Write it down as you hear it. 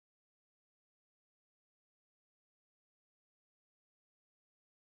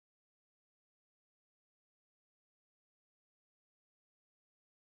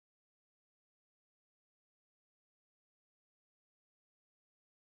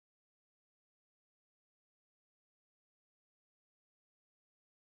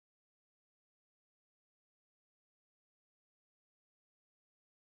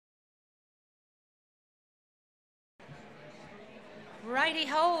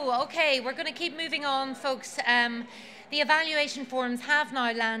Righty-ho. Okay, we're going to keep moving on, folks. The evaluation forms have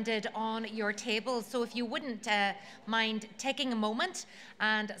now landed on your table, so if you wouldn't mind taking a moment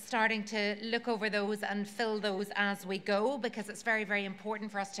and starting to look over those and fill those as we go, because it's very, very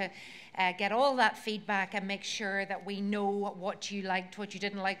important for us to get all that feedback and make sure that we know what you liked, what you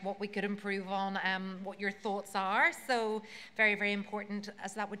didn't like, what we could improve on, what your thoughts are. So very, very important,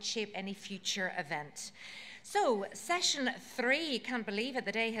 as that would shape any future event. So, session 3, can't believe it,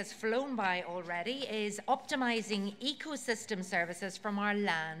 the day has flown by already, is optimizing ecosystem services from our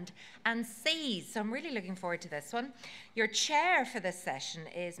land and seas. So I'm really looking forward to this one. Your chair for this session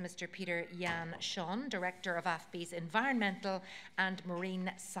is Mr. Peter Jan Schoen, Director of AFBI's Environmental and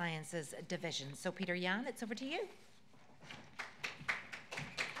Marine Sciences Division. So Peter Jan, it's over to you.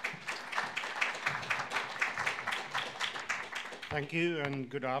 Thank you, and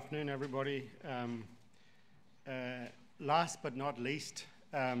good afternoon, everybody. Last but not least,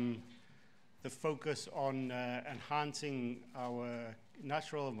 the focus on enhancing our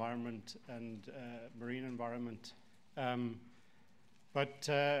natural environment and marine environment. But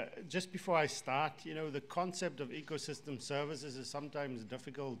just before I start, the concept of ecosystem services is sometimes a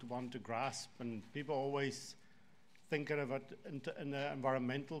difficult one to grasp, and people always think of it in the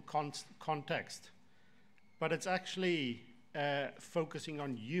environmental context. But it's actually focusing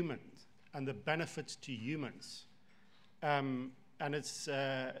on humans and the benefits to humans, and it's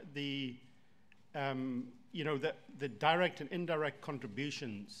the direct and indirect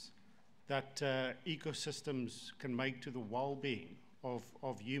contributions that ecosystems can make to the well-being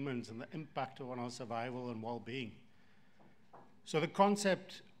of humans and the impact on our survival and well-being. So the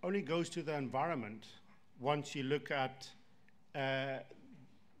concept only goes to the environment once you look at the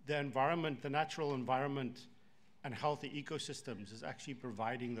environment, the natural environment, and healthy ecosystems is actually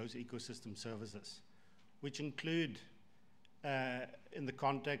providing those ecosystem services, which include, in the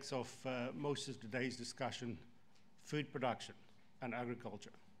context of most of today's discussion, food production and agriculture.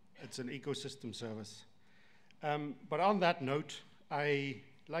 It's an ecosystem service. But on that note, I'd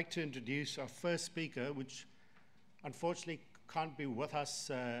like to introduce our first speaker, which unfortunately can't be with us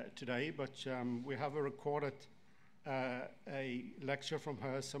today, but we have a recorded a lecture from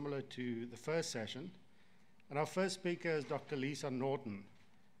her similar to the first session. And our first speaker is Dr. Lisa Norton,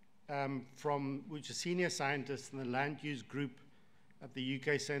 which is senior scientist in the land use group at the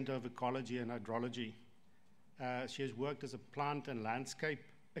UK Centre of Ecology and Hydrology. She has worked as a plant and landscape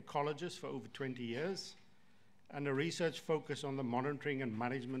ecologist for over 20 years, and a research focus on the monitoring and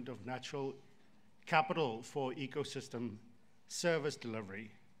management of natural capital for ecosystem service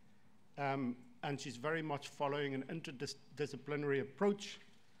delivery. And she's very much following an interdisciplinary approach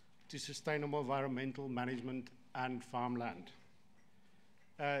to sustainable environmental management and farmland.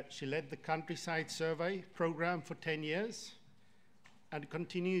 She led the Countryside Survey program for 10 years and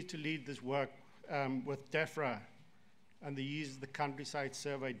continues to lead this work with DEFRA and the use of the Countryside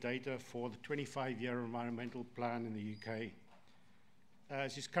Survey data for the 25-year environmental plan in the UK.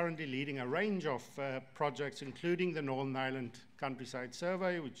 She's currently leading a range of projects, including the Northern Ireland Countryside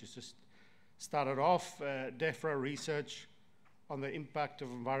Survey, which has just started off, DEFRA research on the impact of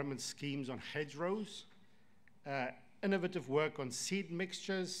environment schemes on hedgerows, innovative work on seed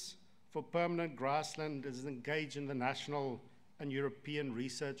mixtures for permanent grassland, is engaged in the national and European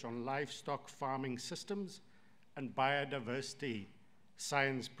research on livestock farming systems and biodiversity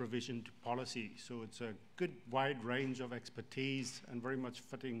science provision to policy. So it's a good wide range of expertise and very much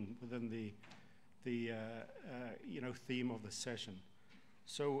fitting within the theme of the session.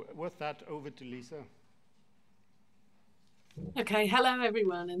 So with that, over to Lisa. Okay, hello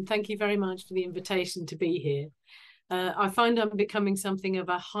everyone, and thank you very much for the invitation to be here. I find I'm becoming something of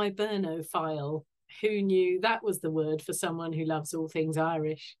a hibernophile. Who knew that was the word for someone who loves all things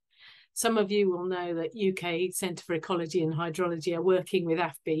Irish? Some of you will know that UK Centre for Ecology and Hydrology are working with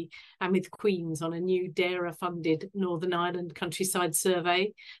AFBI and with Queen's on a new DERA-funded Northern Ireland countryside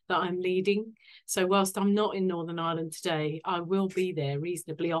survey that I'm leading. So whilst I'm not in Northern Ireland today, I will be there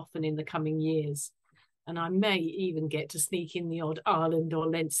reasonably often in the coming years. And I may even get to sneak in the odd Ireland or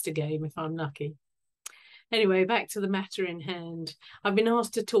Leinster game if I'm lucky. Anyway, back to the matter in hand. I've been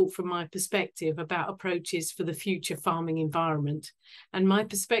asked to talk from my perspective about approaches for the future farming environment. And my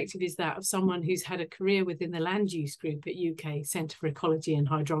perspective is that of someone who's had a career within the land use group at UK Centre for Ecology and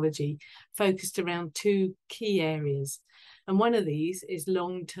Hydrology, focused around two key areas. And one of these is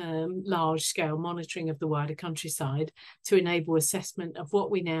long-term, large-scale monitoring of the wider countryside to enable assessment of what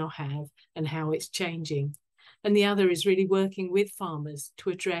we now have and how it's changing. And the other is really working with farmers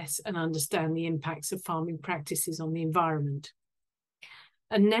to address and understand the impacts of farming practices on the environment.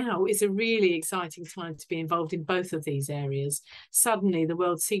 And now is a really exciting time to be involved in both of these areas. Suddenly, the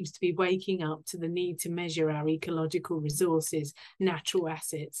world seems to be waking up to the need to measure our ecological resources, natural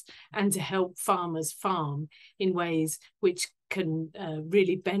assets, and to help farmers farm in ways which can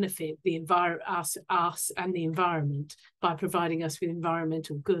really benefit the us and the environment by providing us with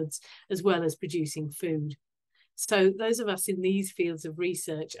environmental goods, as well as producing food. So those of us in these fields of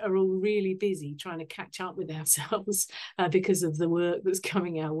research are all really busy trying to catch up with ourselves because of the work that's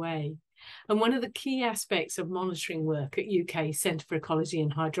coming our way. And one of the key aspects of monitoring work at UK Centre for Ecology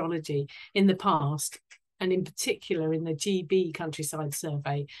and Hydrology in the past, and in particular in the GB Countryside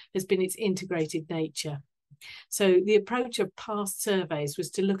Survey, has been its integrated nature. So the approach of past surveys was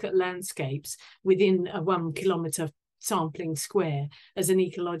to look at landscapes within a 1 kilometre sampling square as an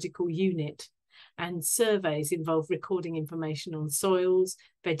ecological unit. And surveys involve recording information on soils,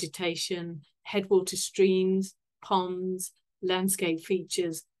 vegetation, headwater streams, ponds, landscape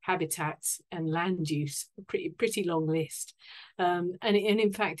features, habitats, and land use. A pretty long list. And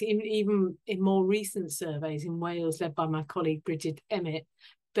in fact, even in more recent surveys in Wales, led by my colleague Bridget Emmett,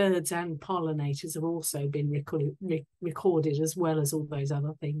 birds and pollinators have also been recorded, as well as all those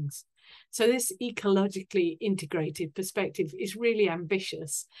other things. So this ecologically integrated perspective is really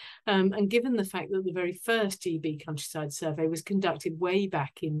ambitious. And given the fact that the very first GB Countryside Survey was conducted way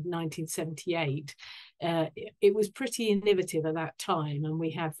back in 1978, it was pretty innovative at that time. And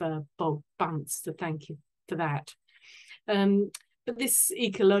we have Bob Bunce to thank you for that. But this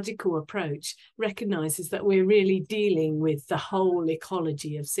ecological approach recognises that we're really dealing with the whole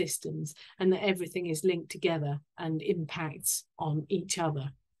ecology of systems and that everything is linked together and impacts on each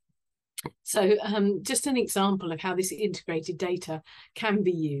other. So just an example of how this integrated data can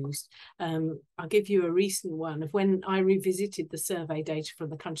be used. I'll give you a recent one of when I revisited the survey data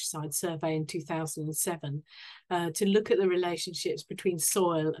from the Countryside Survey in 2007 to look at the relationships between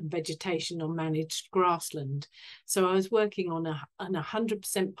soil and vegetation on managed grassland. So I was working on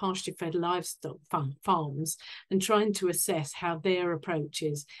 100% pasture-fed livestock farms and trying to assess how their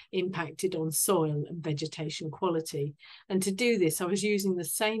approaches impacted on soil and vegetation quality. And to do this, I was using the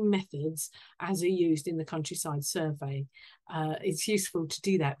same methods as are used in the Countryside Survey. It's useful to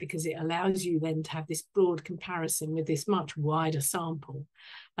do that because it allows you then to have this broad comparison with this much wider sample.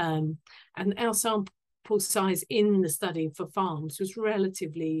 And our sample size in the study for farms was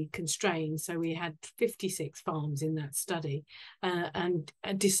relatively constrained. So we had 56 farms in that study, and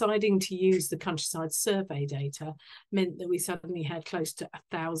deciding to use the Countryside Survey data meant that we suddenly had close to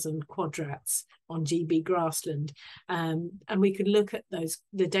 1,000 quadrats on GB grassland. And we could look at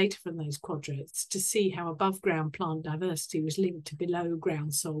the data from those quadrats to see how above ground plant diversity was linked to below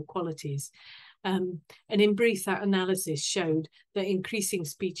ground soil qualities. And in brief, that analysis showed that increasing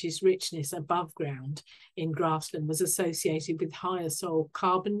species richness above ground in grassland was associated with higher soil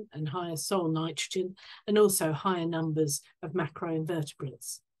carbon and higher soil nitrogen, and also higher numbers of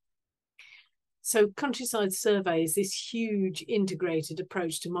macroinvertebrates. So Countryside Survey is this huge integrated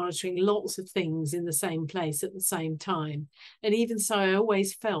approach to monitoring lots of things in the same place at the same time. And even so, I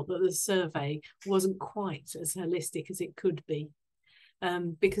always felt that the survey wasn't quite as holistic as it could be.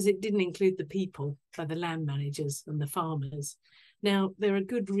 Because it didn't include the people, so the land managers and the farmers. Now, there are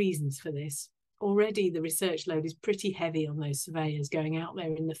good reasons for this. Already the research load is pretty heavy on those surveyors going out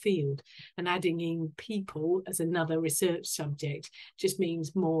there in the field, and adding in people as another research subject just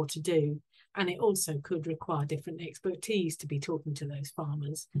means more to do. And it also could require different expertise to be talking to those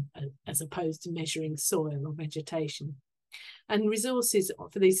farmers as opposed to measuring soil or vegetation. And resources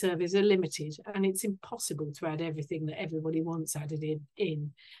for these surveys are limited, and it's impossible to add everything that everybody wants added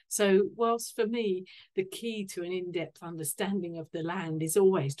in. So whilst for me, the key to an in-depth understanding of the land is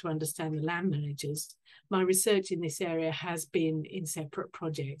always to understand the land managers, my research in this area has been in separate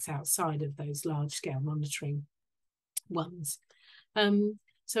projects outside of those large-scale monitoring ones.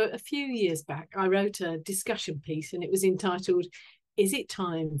 So a few years back, I wrote a discussion piece, and it was entitled, "Is it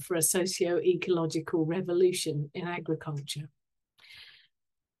time for a socio-ecological revolution in agriculture?"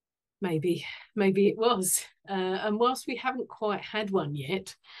 Maybe it was. And whilst we haven't quite had one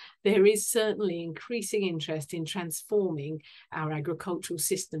yet, there is certainly increasing interest in transforming our agricultural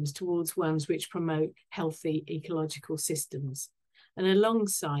systems towards ones which promote healthy ecological systems. And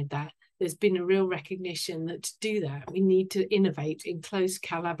alongside that, there's been a real recognition that to do that, we need to innovate in close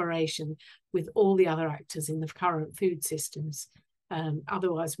collaboration with all the other actors in the current food systems.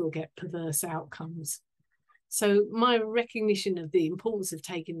 Otherwise, we'll get perverse outcomes. So my recognition of the importance of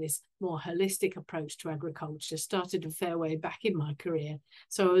taking this more holistic approach to agriculture started a fair way back in my career.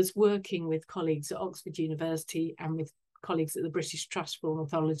 So I was working with colleagues at Oxford University and with colleagues at the British Trust for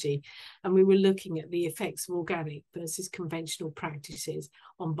Ornithology, and we were looking at the effects of organic versus conventional practices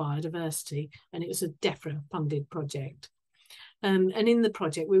on biodiversity, and it was a DEFRA-funded project. And in the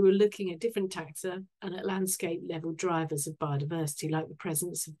project, we were looking at different taxa and at landscape level drivers of biodiversity, like the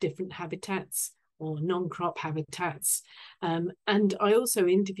presence of different habitats or non-crop habitats. And I also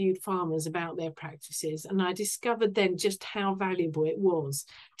interviewed farmers about their practices, and I discovered then just how valuable it was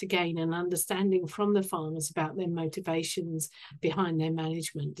to gain an understanding from the farmers about their motivations behind their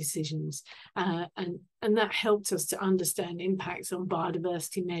management decisions. And that helped us to understand impacts on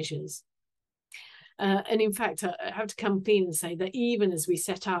biodiversity measures. And in fact, I have to come clean and say that even as we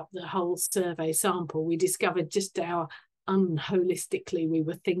set up the whole survey sample, we discovered just how unholistically we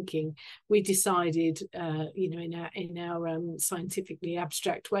were thinking. We decided, in our scientifically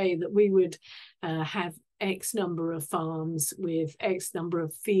abstract way, that we would have X number of farms with X number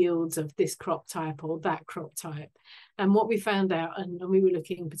of fields of this crop type or that crop type. And what we found out, and we were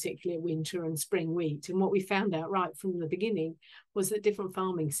looking particularly at winter and spring wheat, and what we found out right from the beginning was that different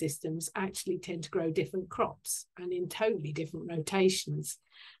farming systems actually tend to grow different crops and in totally different rotations.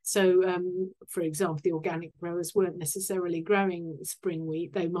 So, for example, the organic growers weren't necessarily growing spring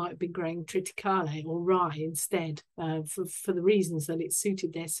wheat. They might be growing triticale or rye instead for the reasons that it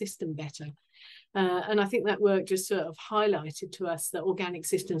suited their system better. And I think that work just sort of highlighted to us that organic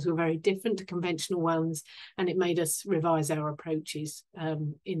systems were very different to conventional ones, and it made us revise our approaches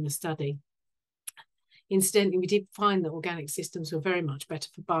in the study. Incidentally, we did find that organic systems were very much better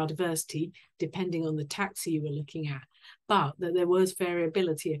for biodiversity, depending on the taxa you were looking at, but that there was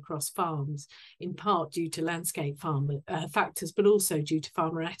variability across farms, in part due to landscape factors, but also due to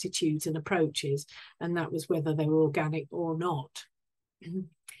farmer attitudes and approaches, and that was whether they were organic or not.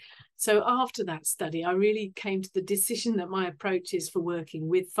 So after that study, I really came to the decision that my approaches for working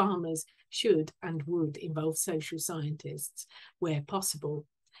with farmers should and would involve social scientists where possible.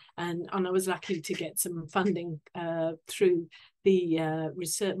 And I was lucky to get some funding through the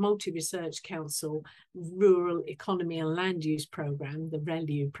Multi-Research Council Rural Economy and Land Use Programme, the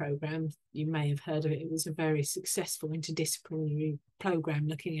RELU programme. You may have heard of it. It was a very successful interdisciplinary programme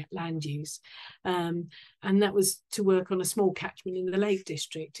looking at land use. And that was to work on a small catchment in the Lake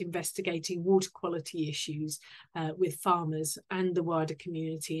District, investigating water quality issues with farmers and the wider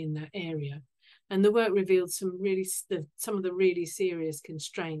community in that area. And the work revealed some of the really serious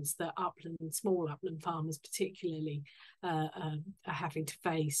constraints that small upland farmers particularly are having to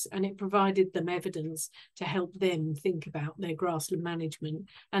face. And it provided them evidence to help them think about their grassland management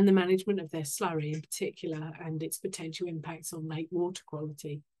and the management of their slurry in particular, and its potential impacts on lake water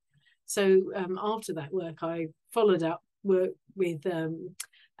quality. So after that work, I followed up work with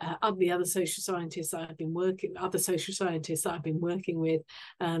the other social scientists that I've been working with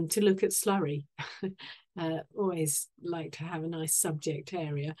to look at slurry. Always like to have a nice subject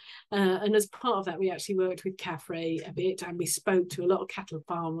area. And as part of that, we actually worked with CAFRE a bit, and we spoke to a lot of cattle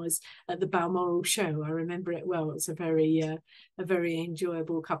farmers at the Balmoral show. I remember it well. It's a very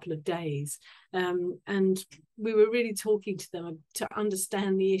enjoyable couple of days. And we were really talking to them to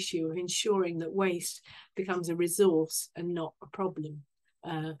understand the issue of ensuring that waste becomes a resource and not a problem.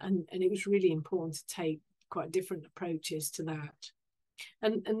 And it was really important to take quite different approaches to that.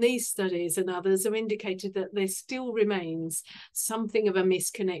 And these studies and others have indicated that there still remains something of a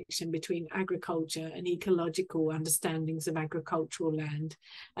misconnection between agriculture and ecological understandings of agricultural land.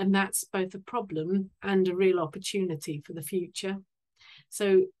 And that's both a problem and a real opportunity for the future.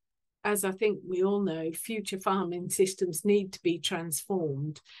 So, as I think we all know, future farming systems need to be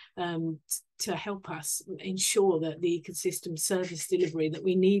transformed to help us ensure that the ecosystem service delivery that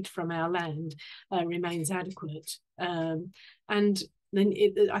we need from our land remains adequate. And then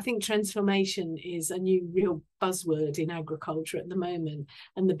I think transformation is a new real buzzword in agriculture at the moment.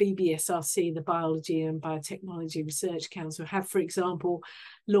 And the BBSRC, the Biology and Biotechnology Research Council, have, for example,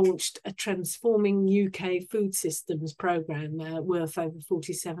 launched a Transforming UK Food Systems programme worth over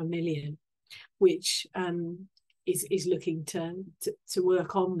 47 million, which is looking to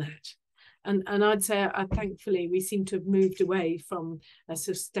work on that. And I'd say, thankfully, we seem to have moved away from a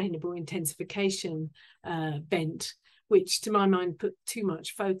sustainable intensification bent, which to my mind put too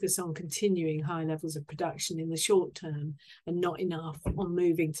much focus on continuing high levels of production in the short term and not enough on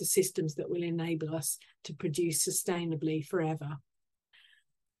moving to systems that will enable us to produce sustainably forever.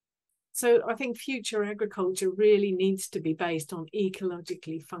 So I think future agriculture really needs to be based on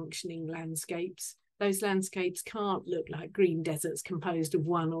ecologically functioning landscapes. Those landscapes can't look like green deserts composed of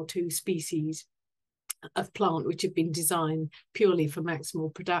one or two species of plant which have been designed purely for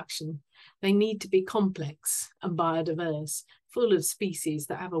maximal production. They need to be complex and biodiverse, full of species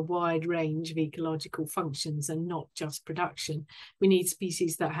that have a wide range of ecological functions and not just production. We need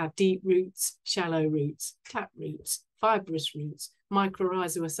species that have deep roots, shallow roots, tap roots, fibrous roots,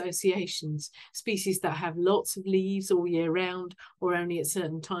 mycorrhizal associations, species that have lots of leaves all year round or only at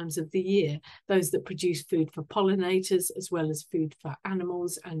certain times of the year, those that produce food for pollinators as well as food for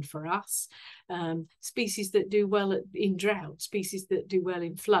animals and for us, species that do well in drought, species that do well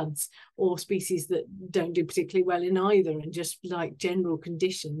in floods, or species that don't do particularly well in either and just like general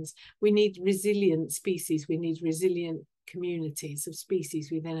conditions. We need resilient species, we need resilient communities of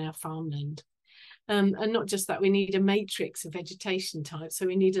species within our farmland. And not just that, we need a matrix of vegetation types. So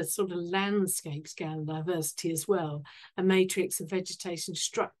we need a sort of landscape scale of diversity as well, a matrix of vegetation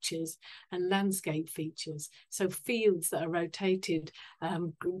structures and landscape features. So fields that are rotated,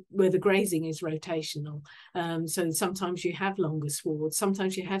 where the grazing is rotational. So sometimes you have longer swards,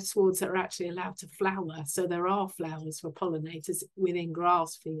 sometimes you have swards that are actually allowed to flower. So there are flowers for pollinators within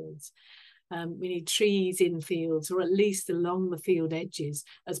grass fields. We need trees in fields, or at least along the field edges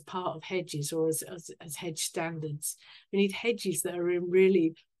as part of hedges or as hedge standards. We need hedges that are in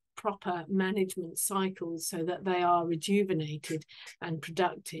really proper management cycles so that they are rejuvenated and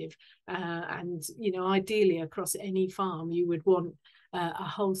productive. And, you know, ideally across any farm, you would want a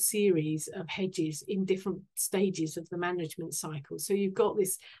whole series of hedges in different stages of the management cycle. So you've got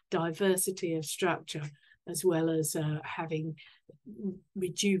this diversity of structure, as well as having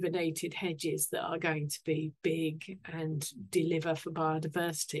rejuvenated hedges that are going to be big and deliver for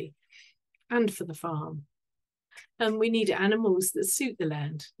biodiversity and for the farm. And we need animals that suit the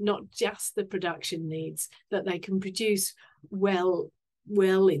land, not just the production needs, that they can produce well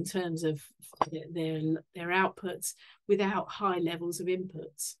in terms of their outputs without high levels of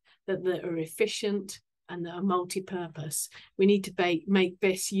inputs, that are efficient and that are multi-purpose. We need to make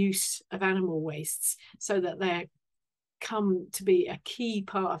best use of animal wastes so that they come to be a key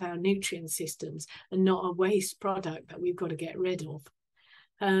part of our nutrient systems and not a waste product that we've got to get rid of.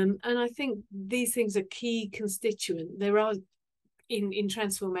 And I think these things are key constituent. There are in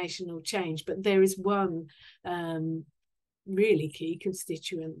transformational change, but there is one really key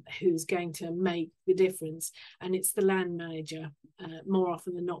constituent who's going to make the difference, and it's the land manager, more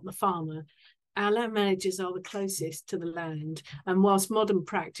often than not the farmer. Our land managers are the closest to the land, and whilst modern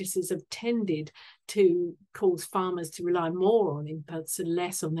practices have tended to cause farmers to rely more on inputs and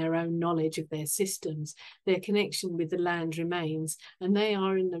less on their own knowledge of their systems, their connection with the land remains, and they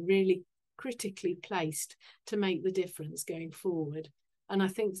are in the really critically placed to make the difference going forward. And I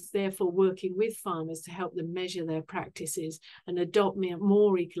think therefore working with farmers to help them measure their practices and adopt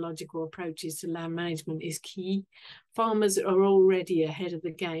more ecological approaches to land management is key. Farmers are already ahead of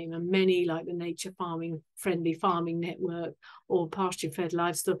the game, and many, like the Nature Farming Friendly Farming Network or Pasture Fed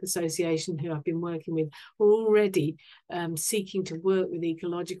Livestock Association, who I've been working with, are already seeking to work with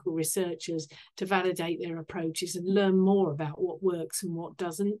ecological researchers to validate their approaches and learn more about what works and what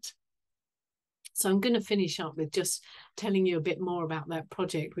doesn't. So I'm going to finish up with just telling you a bit more about that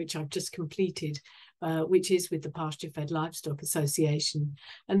project, which I've just completed, which is with the Pasture Fed Livestock Association.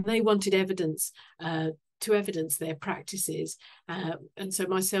 And they wanted evidence to evidence their practices. And so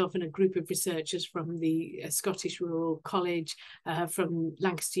myself and a group of researchers from the Scottish Rural College, from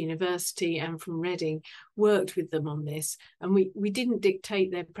Lancaster University and from Reading worked with them on this. And we didn't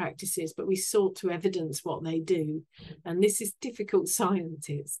dictate their practices, but we sought to evidence what they do. And this is difficult science.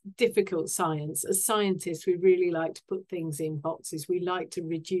 It's difficult science. As scientists, we really like to put things in boxes. We like to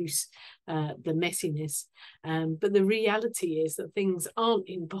reduce the messiness. But the reality is that things aren't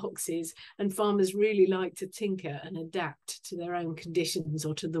in boxes, and farmers really like to tinker and adapt to their own conditions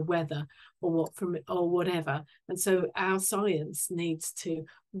or to the weather or whatever. And so our science needs to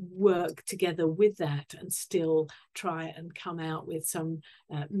work together with that and still try and come out with some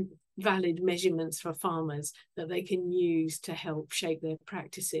valid measurements for farmers that they can use to help shape their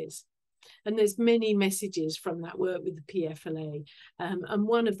practices. And there's many messages from that work with the PFLA. And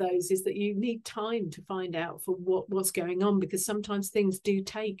one of those is that you need time to find out for what's going on, because sometimes things do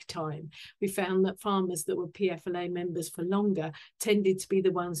take time. We found that farmers that were PFLA members for longer tended to be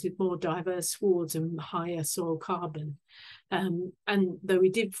the ones with more diverse swards and higher soil carbon. And though we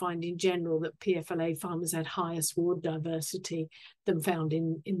did find in general that PFLA farmers had higher sward diversity than found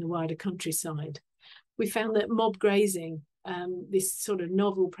in the wider countryside, we found that mob grazing, this sort of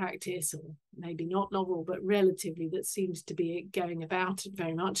novel practice, or maybe not novel, but relatively, that seems to be going about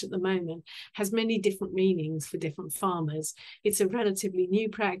very much at the moment, has many different meanings for different farmers. It's a relatively new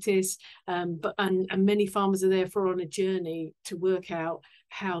practice, and many farmers are therefore on a journey to work out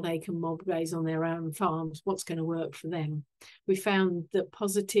how they can mob graze on their own farms, what's going to work for them. We found that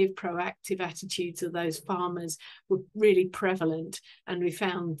positive, proactive attitudes of those farmers were really prevalent, and we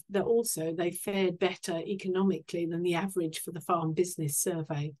found that also they fared better economically than the average for the Farm Business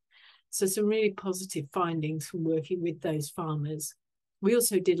Survey. So some really positive findings from working with those farmers. We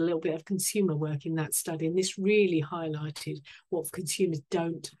also did a little bit of consumer work in that study, and this really highlighted what consumers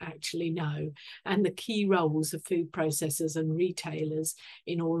don't actually know and the key roles of food processors and retailers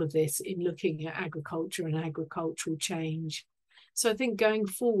in all of this, in looking at agriculture and agricultural change. So I think going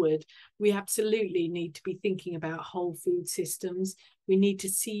forward, we absolutely need to be thinking about whole food systems. We need to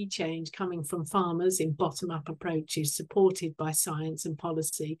see change coming from farmers in bottom-up approaches supported by science and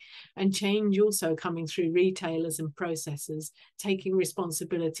policy, and change also coming through retailers and processors taking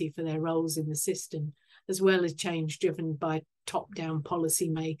responsibility for their roles in the system, as well as change driven by top-down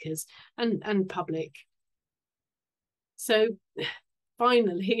policymakers and public. So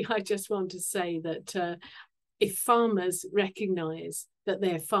finally, I just want to say that if farmers recognise that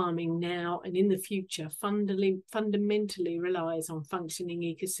their farming now and in the future fundamentally relies on functioning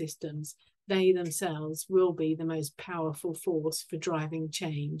ecosystems, they themselves will be the most powerful force for driving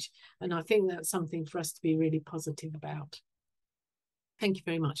change. And I think that's something for us to be really positive about. Thank you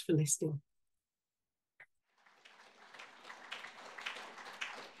very much for listening.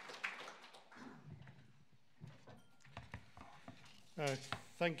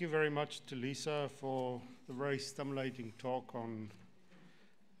 Thank you very much to Lisa for the very stimulating talk on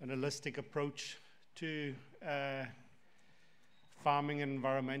an holistic approach to farming and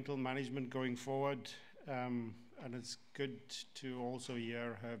environmental management going forward. And it's good to also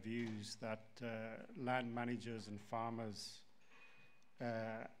hear her views that land managers and farmers,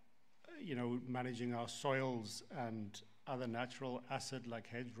 managing our soils and other natural assets like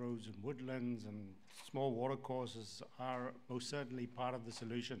hedgerows and woodlands and small watercourses are most certainly part of the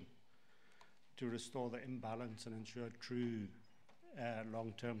solution to restore the imbalance and ensure true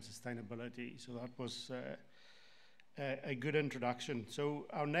long-term sustainability. So that was a good introduction. So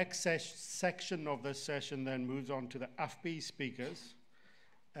our next section of this session then moves on to the AFBI speakers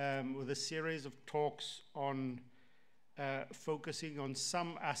with a series of talks on focusing on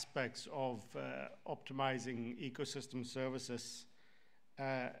some aspects of optimizing ecosystem services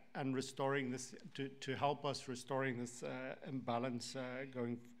and restoring this, to help us restoring this imbalance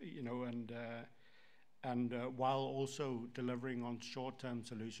going, and while also delivering on short-term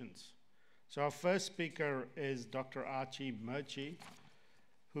solutions. So our first speaker is Dr. Archie Murchie,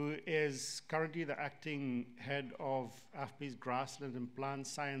 who is currently the acting head of AFBI's Grassland and Plant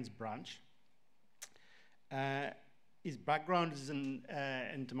Science branch. His background is in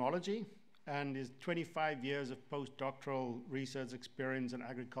entomology and his 25 years of postdoctoral research experience in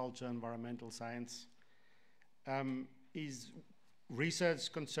agriculture and environmental science. His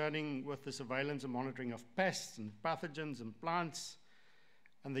research concerning with the surveillance and monitoring of pests and pathogens in plants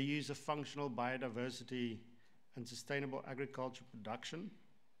and the use of functional biodiversity and sustainable agriculture production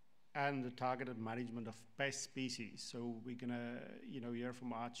and the targeted management of pest species. So we're gonna, hear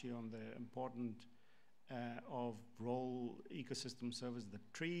from Archie on the important of role ecosystem service that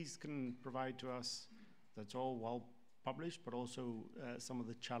trees can provide to us. That's all well published, but also some of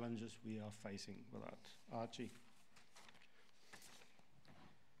the challenges we are facing with that. Archie.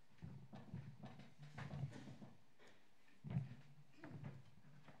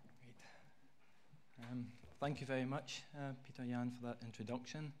 Great. Thank you very much, Peter Jan, for that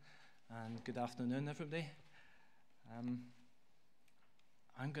introduction, and good afternoon, everybody.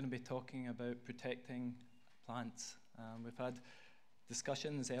 I'm going to be talking about protecting plants. We've had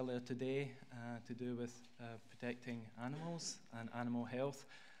discussions earlier today to do with protecting animals and animal health.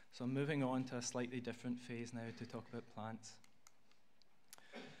 So I'm moving on to a slightly different phase now to talk about plants.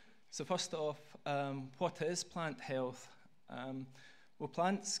 So first off, what is plant health? Well,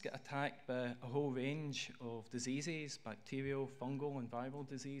 plants get attacked by a whole range of diseases, bacterial, fungal, and viral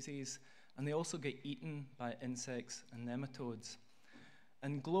diseases, and they also get eaten by insects and nematodes.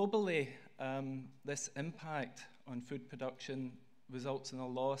 And globally, this impact on food production results in a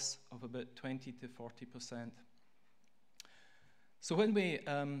loss of about 20 to 40%. So when we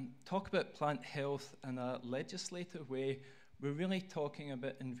talk about plant health in a legislative way, we're really talking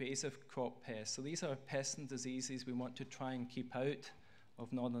about invasive crop pests. So these are pests and diseases we want to try and keep out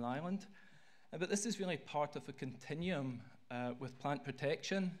of Northern Ireland. But this is really part of a continuum with plant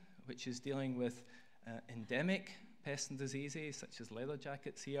protection, which is dealing with endemic pests and diseases, such as leather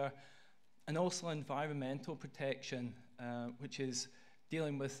jackets here, and also environmental protection, which is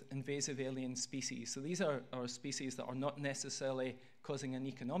dealing with invasive alien species. So these are species that are not necessarily causing an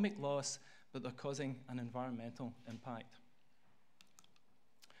economic loss, but they're causing an environmental impact.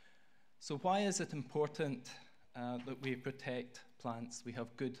 So why is it important that we protect plants, we have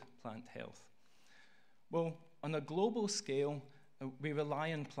good plant health? Well, on a global scale, we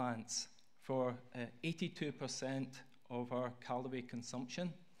rely on plants for 82% of our calorie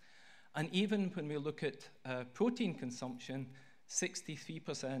consumption. And even when we look at protein consumption,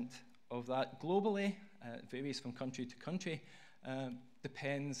 63% of that globally, varies from country to country,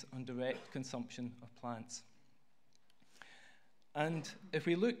 depends on direct consumption of plants. And if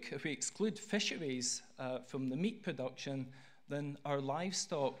we exclude fisheries from the meat production, then our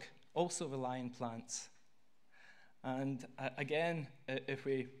livestock also rely on plants. And again, if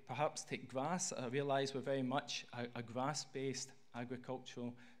we perhaps take grass, I realize we're very much a grass-based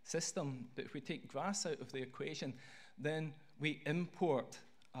agricultural system, but if we take grass out of the equation, then we import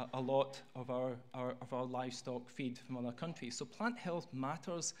a lot of our livestock feed from other countries. So plant health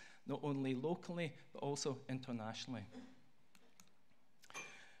matters not only locally, but also internationally.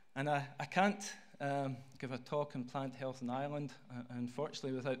 And I can't give a talk on plant health in Ireland,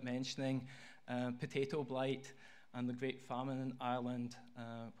 unfortunately, without mentioning potato blight and the Great Famine in Ireland,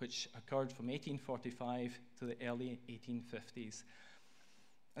 which occurred from 1845 to the early 1850s.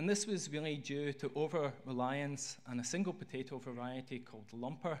 And this was really due to over-reliance on a single potato variety called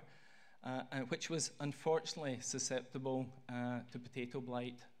lumper, which was unfortunately susceptible to potato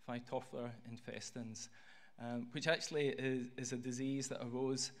blight, Phytophthora infestans, which actually is a disease that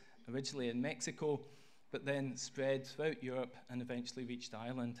arose originally in Mexico, but then spread throughout Europe and eventually reached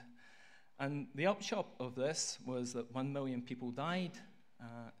Ireland. And the upshot of this was that 1 million people died,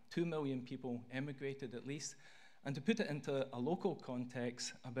 2 million people emigrated at least, and to put it into a local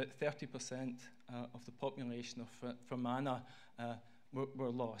context, about 30% of the population of Fermanagh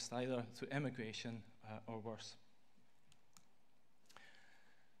were lost, either through emigration or worse.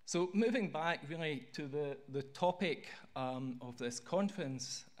 So moving back really to the topic of this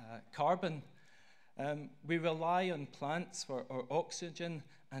conference, carbon, we rely on plants for our oxygen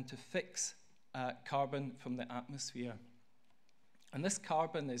and to fix carbon from the atmosphere. And this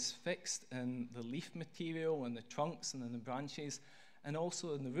carbon is fixed in the leaf material, in the trunks and in the branches, and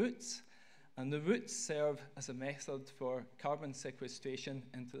also in the roots. And the roots serve as a method for carbon sequestration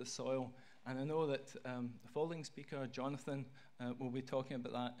into the soil. And I know that the following speaker, Jonathan, will be talking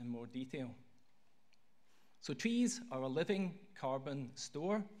about that in more detail. So trees are a living carbon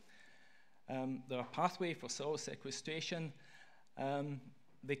store. They're a pathway for soil sequestration.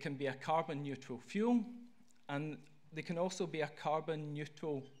 They can be a carbon neutral fuel, and they can also be a carbon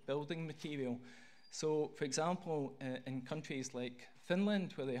neutral building material. So, for example, in countries like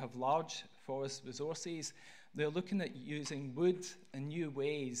Finland, where they have large forest resources, they're looking at using wood in new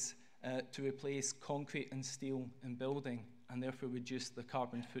ways to replace concrete and steel in building, and therefore reduce the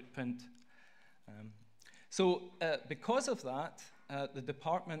carbon footprint. Because of that, the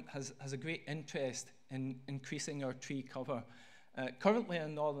department has a great interest in increasing our tree cover. Currently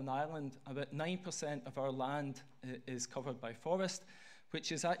in Northern Ireland, about 9% of our land is covered by forest,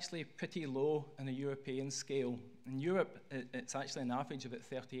 which is actually pretty low on a European scale. In Europe, it's actually an average of about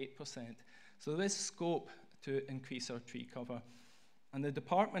 38%. So there is scope to increase our tree cover. And the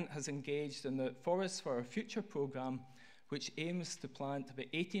department has engaged in the Forests for Our Future programme, which aims to plant about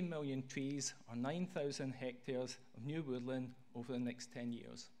 18 million trees or 9,000 hectares of new woodland over the next 10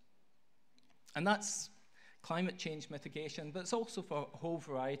 years. And that's climate change mitigation, but it's also for a whole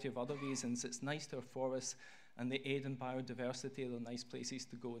variety of other reasons. It's nice to have forests, and they aid in biodiversity. They're nice places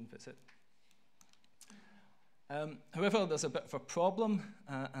to go and visit. However, there's a bit of a problem,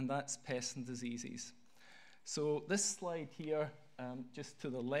 and that's pests and diseases. So this slide here, just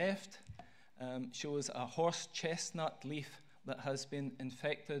to the left, shows a horse chestnut leaf that has been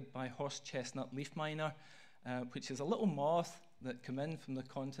infected by horse chestnut leaf miner, which is a little moth that came in from the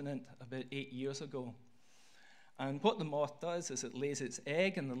continent about 8 years ago. And what the moth does is it lays its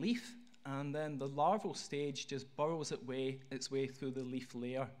egg in the leaf, and then the larval stage just burrows its way through the leaf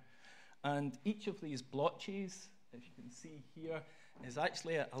layer. And each of these blotches, if you can see here, is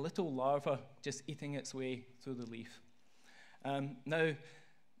actually a little larva just eating its way through the leaf. Now,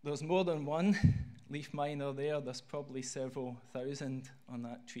 there's more than one leaf miner there. There's probably several thousand on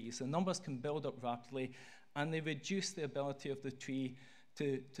that tree. So numbers can build up rapidly, and they reduce the ability of the tree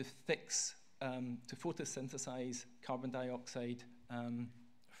to photosynthesize carbon dioxide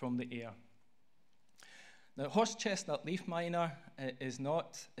from the air. Now, horse chestnut leaf miner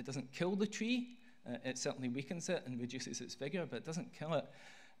it doesn't kill the tree. It certainly weakens it and reduces its vigor, but it doesn't kill it.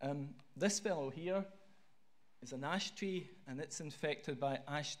 This fellow here is an ash tree, and it's infected by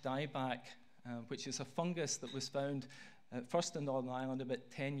ash dieback, which is a fungus that was found first in Northern Ireland about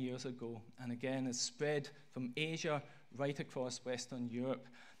 10 years ago, and again is spread from Asia right across Western Europe.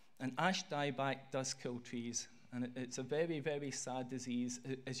 And ash dieback does kill trees, and it's a very, very sad disease.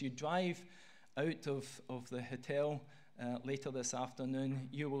 As you drive out of the hotel later this afternoon,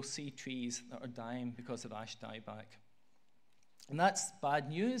 you will see trees that are dying because of ash dieback. And that's bad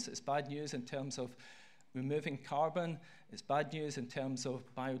news. It's bad news in terms of removing carbon. It's bad news in terms of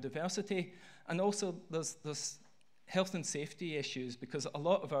biodiversity. And also there's health and safety issues, because a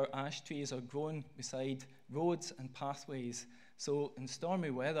lot of our ash trees are grown beside roads and pathways. So in stormy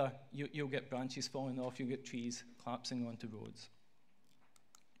weather, you'll get branches falling off, you'll get trees collapsing onto roads.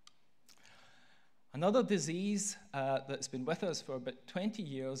 Another disease that's been with us for about 20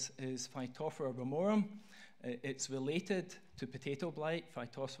 years is Phytophthora ramorum. It's related to potato blight,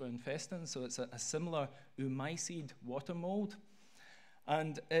 Phytophthora infestans, so it's a similar oomycete water mold.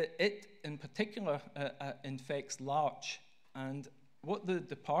 And it in particular infects larch. And what the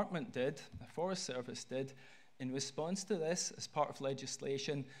department did, the Forest Service did, in response to this, as part of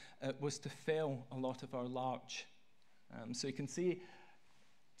legislation, was to fell a lot of our larch. So you can see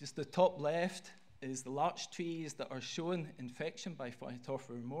just the top left is the larch trees that are showing infection by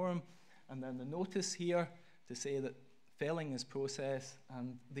Phytophthora ramorum, and then the notice here to say that felling is processed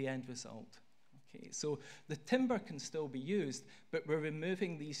and the end result. Okay, so the timber can still be used, but we're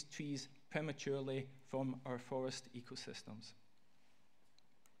removing these trees prematurely from our forest ecosystems.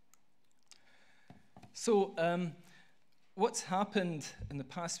 So what's happened in the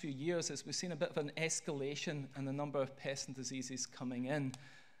past few years is we've seen a bit of an escalation in the number of pests and diseases coming in.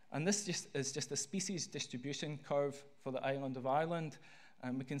 And this is just a species distribution curve for the island of Ireland.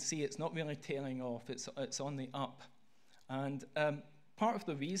 And we can see it's not really tailing off, it's on the up. And part of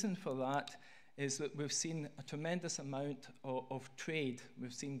the reason for that is that we've seen a tremendous amount of trade.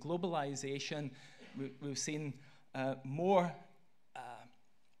 We've seen globalization, we've seen more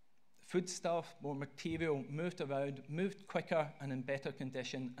foodstuff, more material moved around, moved quicker and in better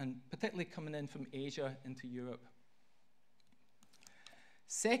condition, and particularly coming in from Asia into Europe.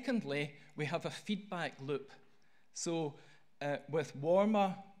 Secondly, we have a feedback loop. So with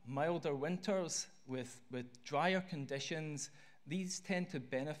warmer, milder winters, with drier conditions, these tend to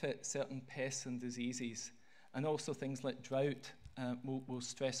benefit certain pests and diseases. And also things like drought will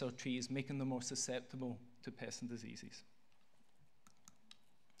stress our trees, making them more susceptible to pests and diseases.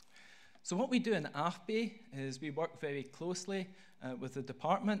 So what we do in AFBI is we work very closely with the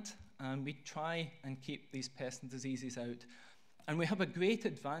department, and we try and keep these pests and diseases out. And we have a great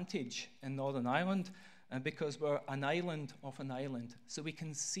advantage in Northern Ireland because we're an island of an island. So we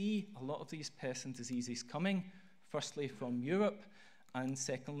can see a lot of these pests and diseases coming, firstly from Europe, and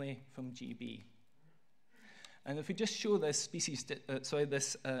secondly from GB. And if we just show this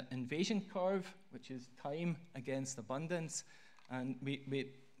invasion curve, which is time against abundance, and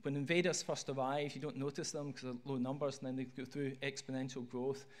when invaders first arrive, you don't notice them because they're low numbers, and then they go through exponential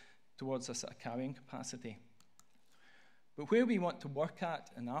growth towards a sort of carrying capacity. But where we want to work at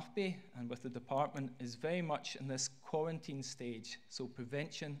in AFBI and with the department is very much in this quarantine stage. So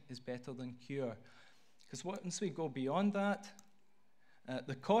prevention is better than cure. Because once we go beyond that,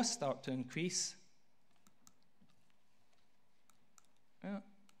 the costs start to increase. Yeah.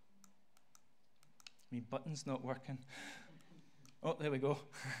 My button's not working. Oh, there we go.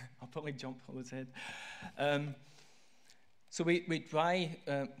 I'll probably jump on his head. So we try,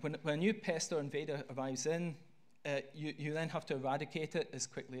 when a new pest or invader arrives in, you then have to eradicate it as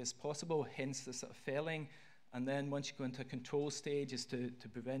quickly as possible, hence the sort of felling. And then once you go into a control stage is to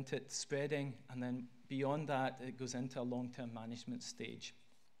prevent it spreading. And then beyond that, it goes into a long-term management stage.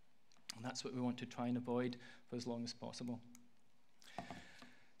 And that's what we want to try and avoid for as long as possible.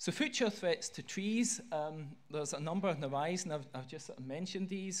 So future threats to trees, there's a number on the rise, and I've just sort of mentioned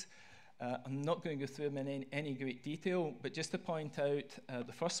these. I'm not going to go through them in any great detail, but just to point out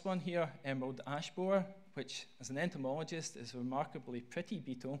the first one here, emerald ash borer, which as an entomologist is a remarkably pretty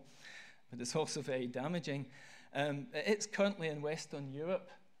beetle, but it's also very damaging. It's currently in Western Europe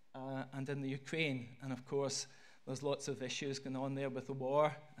and in the Ukraine, and of course there's lots of issues going on there with the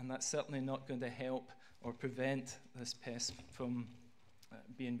war, and that's certainly not going to help or prevent this pest from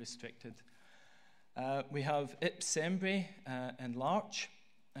being restricted. We have Ips sembrae in larch,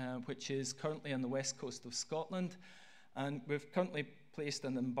 which is currently on the west coast of Scotland, and we've currently placed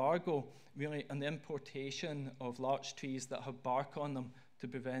an embargo really on the importation of larch trees that have bark on them to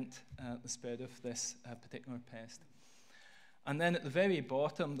prevent the spread of this particular pest. And then at the very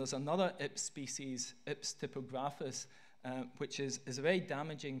bottom, there's another Ips species, Ips typographus, which is a very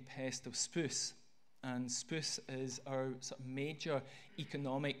damaging pest of spruce. And spruce is our sort of major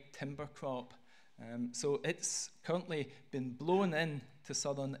economic timber crop. So it's currently been blown in to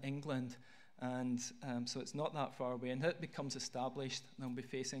southern England And so it's not that far away. And it becomes established, they'll be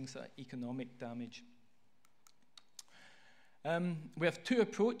facing sort of economic damage. We have two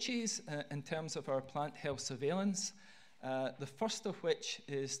approaches in terms of our plant health surveillance. The first of which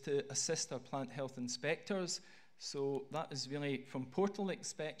is to assist our plant health inspectors. So that is really from portal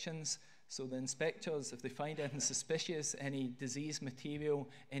inspections. So the inspectors, if they find anything suspicious, any disease material,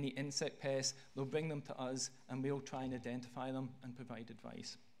 any insect pests, they'll bring them to us and we'll try and identify them and provide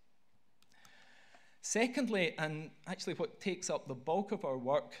advice. Secondly, and actually what takes up the bulk of our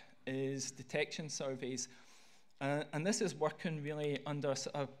work, is detection surveys. And this is working really under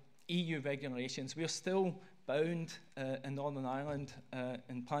sort of EU regulations. We are still bound in Northern Ireland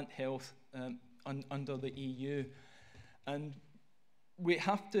in plant health under the EU. And we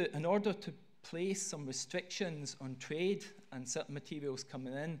have to, in order to place some restrictions on trade and certain materials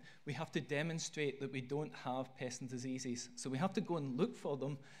coming in, we have to demonstrate that we don't have pests and diseases. So we have to go and look for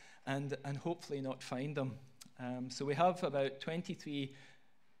them and hopefully not find them. So we have about 23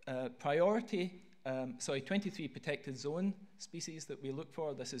 23 protected zone species that we look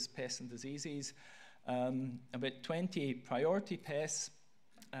for. This is pests and diseases. About 20 priority pests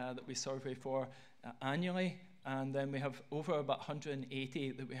that we survey for annually. And then we have over about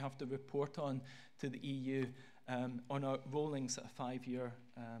 180 that we have to report on to the EU on a rolling sort of 5-year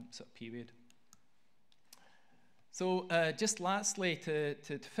sort of period. So just lastly, to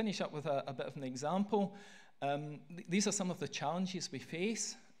finish up with a bit of an example, these are some of the challenges we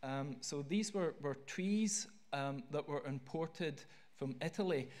face. So these were trees that were imported from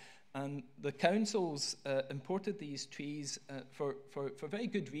Italy. And the councils imported these trees for very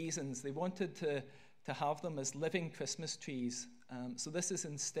good reasons. They wanted to have them as living Christmas trees. So this is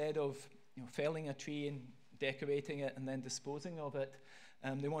instead of felling a tree and decorating it and then disposing of it.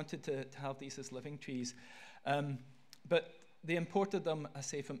 They wanted to have these as living trees. But they imported them, I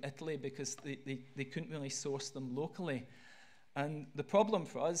say, from Italy because they couldn't really source them locally. And the problem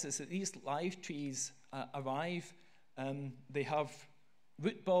for us is that these live trees arrive, they have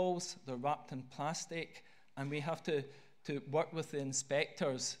root balls, they're wrapped in plastic, and we have to work with the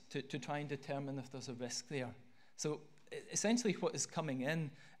inspectors to try and determine if there's a risk there. So essentially what is coming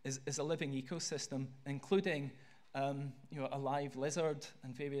in is a living ecosystem, including a live lizard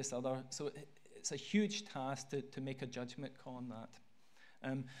and various other. So it's a huge task to make a judgment call on that.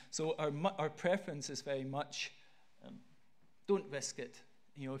 So our preference is very much don't risk it.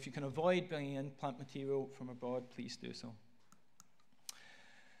 If you can avoid bringing in plant material from abroad, please do so.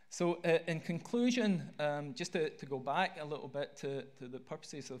 So in conclusion, just to go back a little bit to the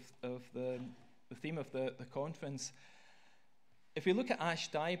purposes of the theme of the conference, if we look at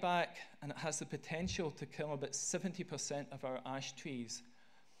ash dieback, and it has the potential to kill about 70% of our ash trees,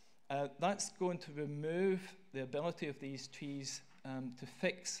 that's going to remove the ability of these trees to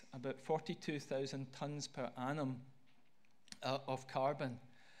fix about 42,000 tons per annum of carbon.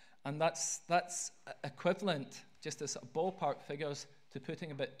 And that's equivalent, just as ballpark figures, to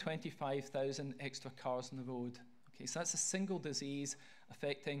putting about 25,000 extra cars on the road. Okay, so that's a single disease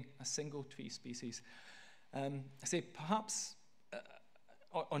affecting a single tree species. I say perhaps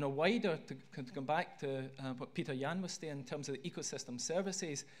on a wider, to come back to what Peter Jan was saying in terms of the ecosystem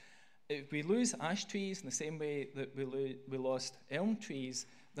services, if we lose ash trees in the same way that we lost elm trees,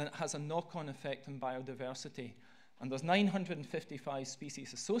 then it has a knock-on effect on biodiversity. And there's 955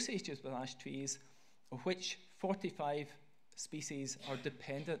 species associated with ash trees, of which 45 species are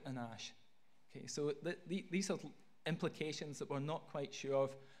dependent on ash. Okay, so these are implications that we're not quite sure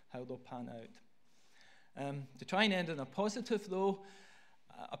of how they'll pan out. To try and end on a positive though,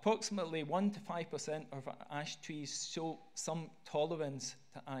 approximately 1 to 5% of ash trees show some tolerance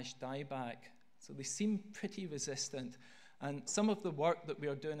to ash dieback. So they seem pretty resistant. And some of the work that we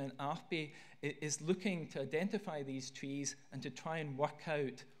are doing in AFBI is looking to identify these trees and to try and work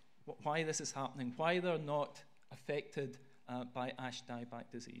out why this is happening, why they're not affected by ash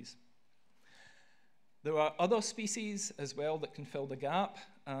dieback disease. There are other species as well that can fill the gap,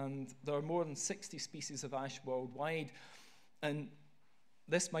 and there are more than 60 species of ash worldwide. And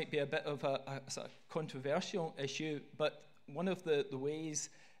this might be a bit of a sort of controversial issue, but one of the ways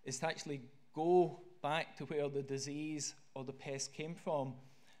is to actually go back to where the disease or the pest came from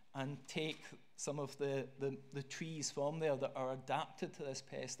and take some of the trees from there that are adapted to this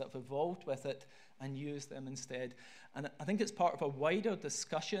pest, that have evolved with it, and use them instead. And I think it's part of a wider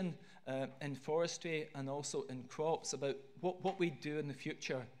discussion in forestry and also in crops about what we do in the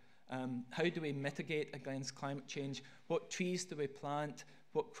future. How do we mitigate against climate change? What trees do we plant?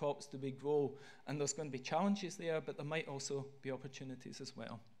 What crops do we grow? And there's going to be challenges there, but there might also be opportunities as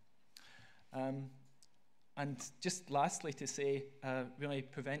well. And just lastly to say, really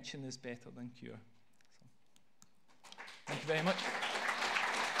prevention is better than cure. So, thank you very much.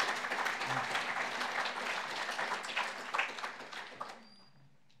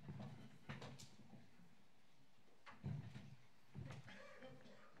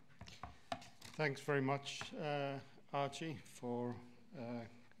 Thanks very much, Archie, for,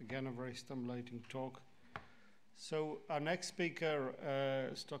 again, a very stimulating talk. So our next speaker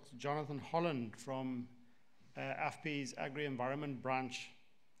is Dr. Jonathan Holland from AFBI's Agri-Environment branch.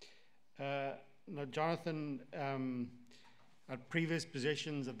 Now, Jonathan had previous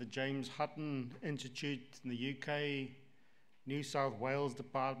positions at the James Hutton Institute in the UK, New South Wales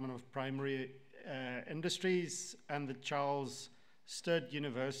Department of Primary Industries, and the Charles Sturt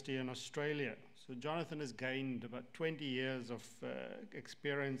University in Australia. So Jonathan has gained about 20 years of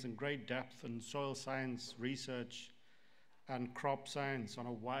experience and great depth in soil science research and crop science on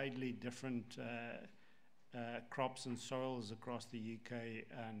a widely different crops and soils across the UK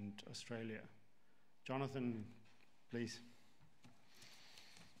and Australia. Jonathan, please.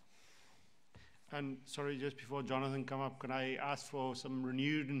 And sorry, just before Jonathan come up, can I ask for some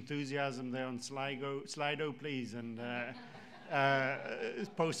renewed enthusiasm there on Slido, please, and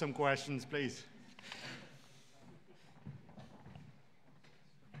pose some questions, please.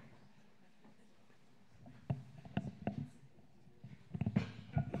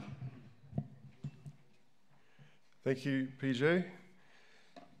 Thank you, PJ.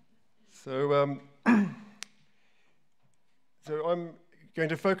 So, so I'm going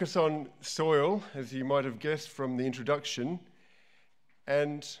to focus on soil, as you might have guessed from the introduction,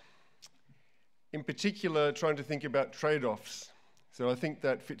 and in particular, trying to think about trade-offs. So I think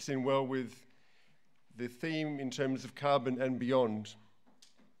that fits in well with the theme in terms of carbon and beyond.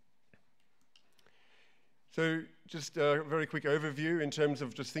 So just a very quick overview in terms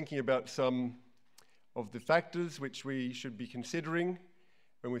of just thinking about some of the factors which we should be considering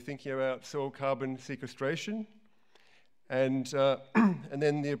when we're thinking about soil carbon sequestration. And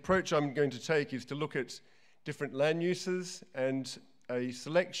then the approach I'm going to take is to look at different land uses and a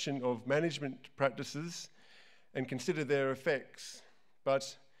selection of management practices and consider their effects.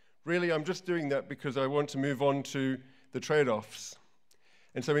 But really, I'm just doing that because I want to move on to the trade-offs.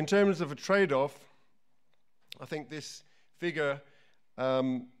 And so in terms of a trade-off, I think this figure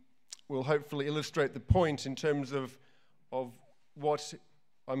will hopefully illustrate the point in terms of what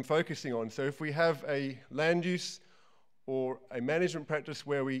I'm focusing on. So if we have a land use or a management practice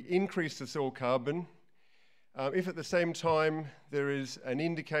where we increase the soil carbon, if at the same time there is an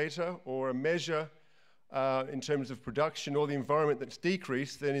indicator or a measure in terms of production or the environment that's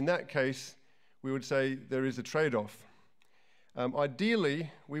decreased, then in that case we would say there is a trade-off. Ideally,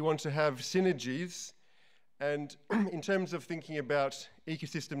 we want to have synergies, and in terms of thinking about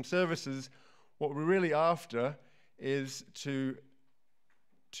ecosystem services, what we're really after is to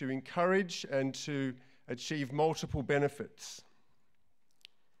encourage and to achieve multiple benefits.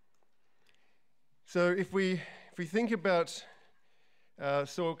 So if we think about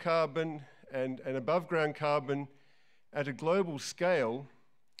soil carbon and above ground carbon at a global scale,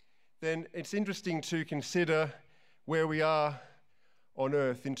 then it's interesting to consider where we are on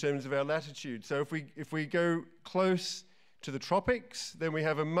Earth in terms of our latitude. So if we go close to the tropics, then we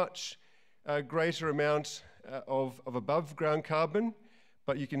have a much greater amount of above ground carbon,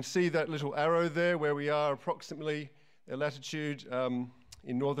 but you can see that little arrow there where we are approximately the latitude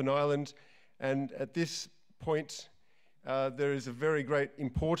in Northern Ireland, and at this point there is a very great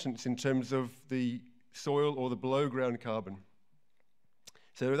importance in terms of the soil or the below ground carbon.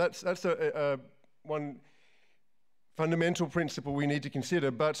 So that's one fundamental principle we need to consider,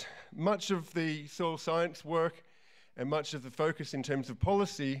 but much of the soil science work and much of the focus in terms of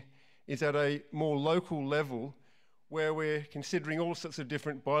policy is at a more local level, where we're considering all sorts of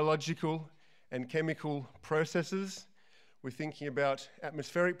different biological and chemical processes. We're thinking about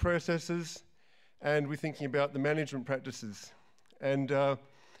atmospheric processes, and we're thinking about the management practices. And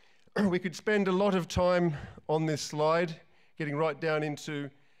we could spend a lot of time on this slide, getting right down into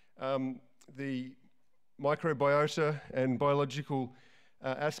the microbiota and biological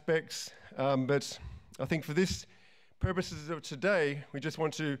aspects, but I think for this purposes of today, we just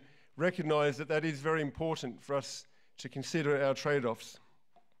want to recognize that that is very important for us to consider our trade-offs.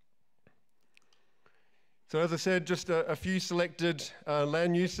 So as I said, just a few selected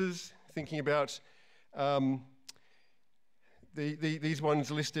land uses, thinking about these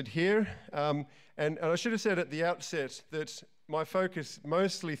ones listed here. And I should have said at the outset that my focus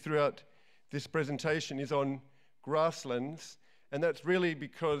mostly throughout this presentation is on grasslands, and that's really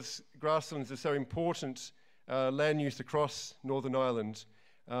because grasslands are so important land use across Northern Ireland.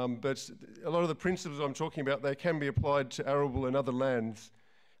 But a lot of the principles I'm talking about, they can be applied to arable and other lands,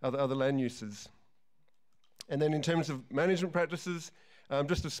 other land uses. And then in terms of management practices,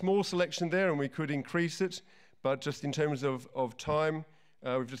 just a small selection there, and we could increase it, but just in terms of time,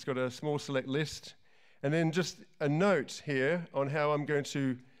 we've just got a small select list. And then just a note here on how I'm going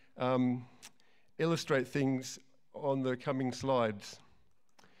to illustrate things on the coming slides.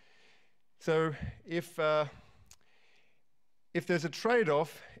 So if there's a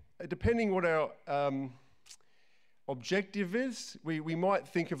trade-off, depending what our objective is, we might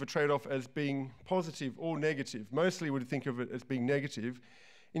think of a trade-off as being positive or negative. Mostly we'd think of it as being negative.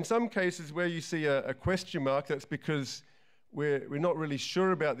 In some cases where you see a question mark, that's because we're not really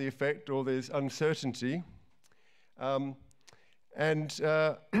sure about the effect or there's uncertainty. The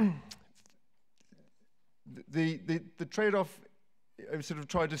trade-off, I've sort of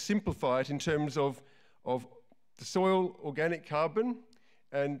tried to simplify it in terms of the soil organic carbon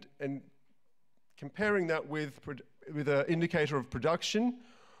and comparing that with an indicator of production,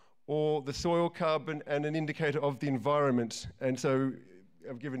 or the soil carbon and an indicator of the environment. And so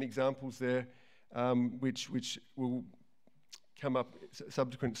I've given examples there which will come up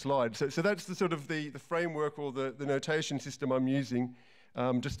subsequent slides. So that's the sort of the framework or the notation system I'm using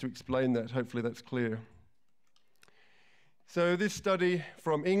just to explain that. Hopefully that's clear. So this study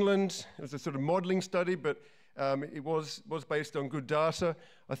from England, it was a sort of modelling study, but it was based on good data.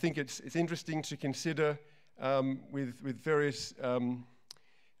 I think it's interesting to consider with various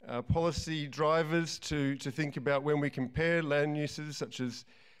policy drivers to think about when we compare land uses such as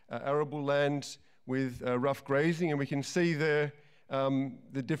arable land with rough grazing, and we can see there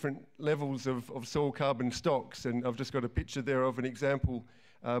the different levels of soil carbon stocks, and I've just got a picture there of an example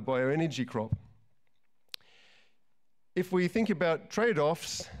bioenergy crop. If we think about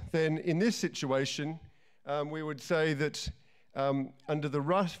trade-offs, then in this situation, we would say that under the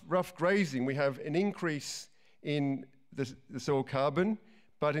rough grazing, we have an increase in the soil carbon,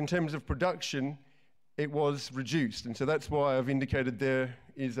 but in terms of production, it was reduced. And so that's why I've indicated there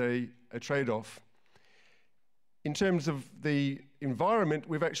is a trade-off. In terms of the environment,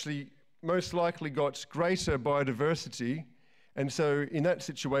 we've actually most likely got greater biodiversity, and so in that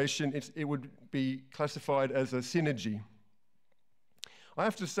situation, it would be classified as a synergy. I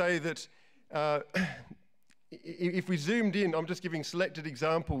have to say that if we zoomed in, I'm just giving selected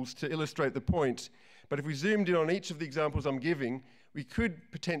examples to illustrate the point, but if we zoomed in on each of the examples I'm giving, we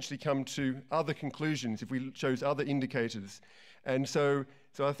could potentially come to other conclusions if we chose other indicators. And so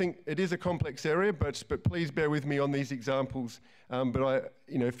I think it is a complex area, but please bear with me on these examples. But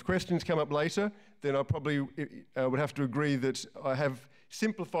if questions come up later, then I probably would have to agree that I have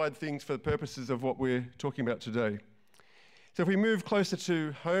simplified things for the purposes of what we're talking about today. So if we move closer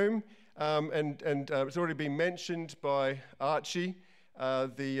to home, it's already been mentioned by Archie,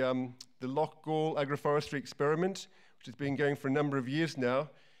 the Lochgall agroforestry experiment, which has been going for a number of years now,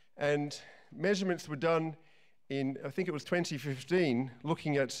 and measurements were done in, I think it was 2015,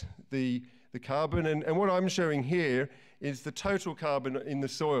 looking at the carbon, and what I'm showing here is the total carbon in the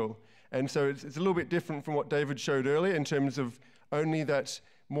soil. And so it's a little bit different from what David showed earlier in terms of only that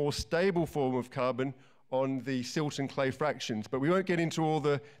more stable form of carbon on the silt and clay fractions. But we won't get into all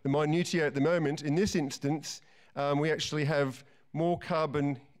the minutiae at the moment. In this instance, we actually have more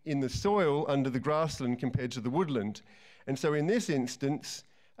carbon in the soil under the grassland compared to the woodland. And so in this instance,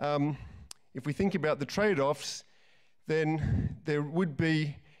 if we think about the trade-offs, then there would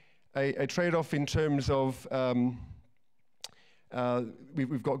be a trade-off in terms of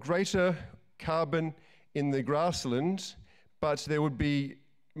we've got greater carbon in the grassland, but there would be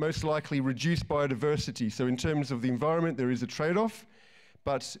most likely reduced biodiversity. So in terms of the environment, there is a trade-off,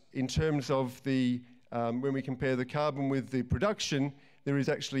 but in terms of the when we compare the carbon with the production, there is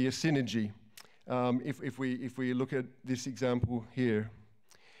actually a synergy if we look at this example here.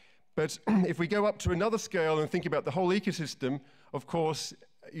 But if we go up to another scale and think about the whole ecosystem, of course,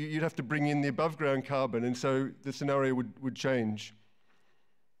 you'd have to bring in the above ground carbon, and so the scenario would change.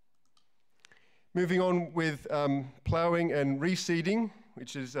 Moving on with ploughing and reseeding,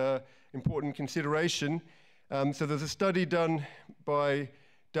 which is an important consideration. So there's a study done by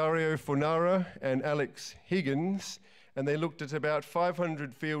Dario Fornara and Alex Higgins, and they looked at about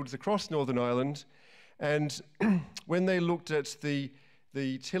 500 fields across Northern Ireland, and when they looked at the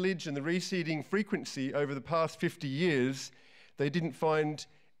tillage and the reseeding frequency over the past 50 years, they didn't find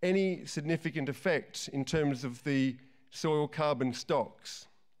any significant effect in terms of the soil carbon stocks.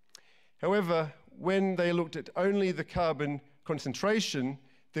 However, when they looked at only the carbon concentration,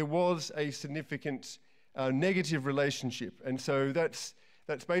 there was a significant negative relationship. And so that's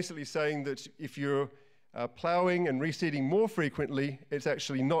basically saying that if you're ploughing and reseeding more frequently, it's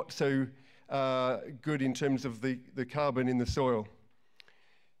actually not so good in terms of the carbon in the soil.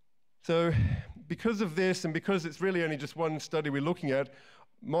 So because of this, and because it's really only just one study we're looking at,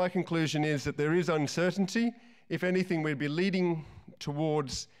 my conclusion is that there is uncertainty. If anything, we'd be leading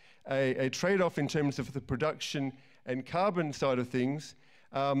towards a trade-off in terms of the production and carbon side of things.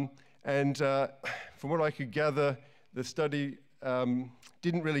 From what I could gather, the study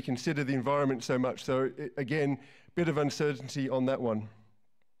didn't really consider the environment so much. So again, a bit of uncertainty on that one.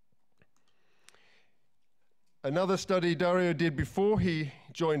 Another study Dario did before he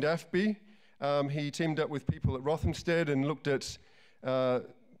joined AFBI, he teamed up with people at Rothamsted and looked at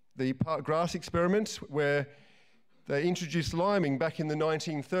the park grass experiment, where they introduced liming back in the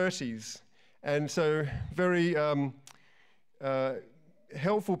 1930s. And so very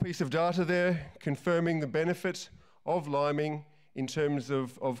helpful piece of data there, confirming the benefit of liming in terms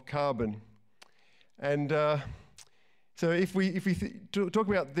of carbon. And so if we talk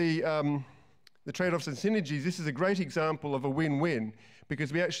about the trade-offs and synergies, this is a great example of a win-win,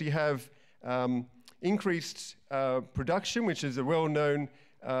 because we actually have increased production, which is a well-known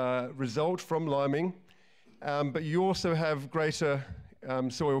result from liming, but you also have greater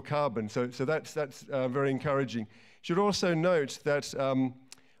soil carbon. So that's very encouraging. Should also note that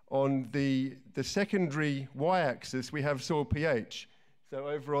on the secondary y-axis, we have soil pH. So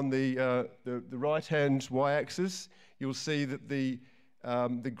over on the right-hand y-axis, you'll see that the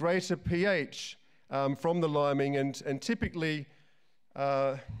greater pH from the liming, and typically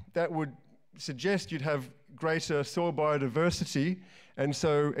that would suggest you'd have greater soil biodiversity. And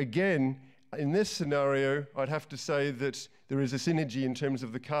so again, in this scenario, I'd have to say that there is a synergy in terms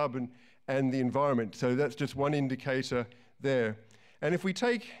of the carbon and the environment. So that's just one indicator there. And if we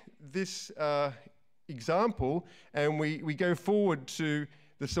take this example and we go forward to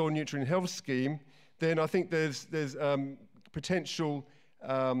the soil nutrient health scheme, then I think there's potential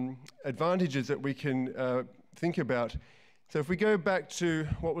advantages that we can think about. So if we go back to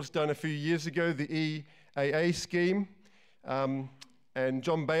what was done a few years ago, the EAA scheme, and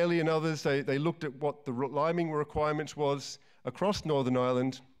John Bailey and others, they looked at what the liming requirements was across Northern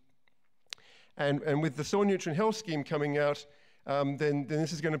Ireland. And with the soil nutrient health scheme coming out, then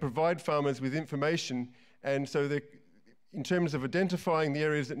this is going to provide farmers with information. And so in terms of identifying the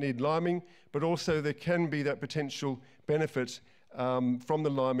areas that need liming, but also there can be that potential benefit from the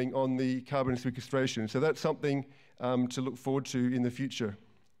liming on the carbon sequestration. So that's something to look forward to in the future.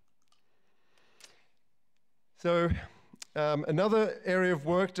 So another area of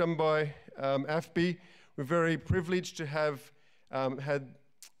work done by AFBI, we're very privileged to have had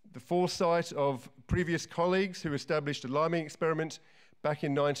the foresight of previous colleagues who established a liming experiment back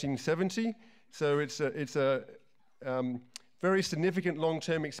in 1970. So it's a very significant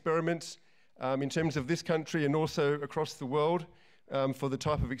long-term experiment in terms of this country and also across the world for the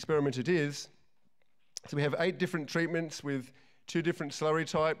type of experiment it is. So we have 8 different treatments with 2 different slurry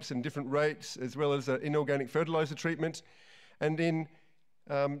types and different rates, as well as an inorganic fertilizer treatment. And in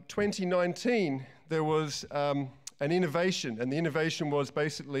 2019, there was an innovation, and the innovation was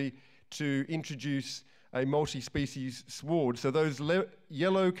basically to introduce a multi-species sward. So those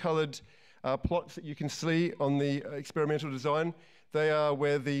yellow-coloured plots that you can see on the experimental design, they are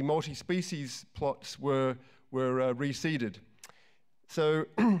where the multi-species plots were reseeded. So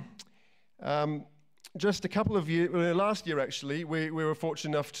just a couple of years, last year actually, we were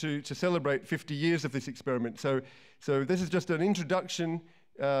fortunate enough to celebrate 50 years of this experiment. So this is just an introduction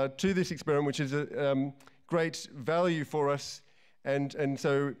to this experiment, which is a great value for us. And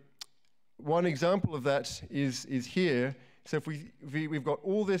so one example of that is here. So if we've got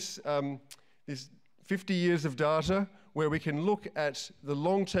all this 50 years of data where we can look at the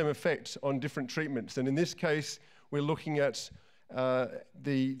long-term effect on different treatments. And in this case, we're looking at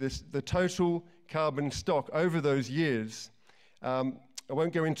the total carbon stock over those years. I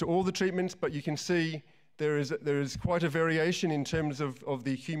won't go into all the treatments, but you can see there is quite a variation in terms of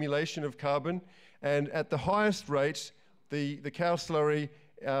the accumulation of carbon. And at the highest rate, the cow slurry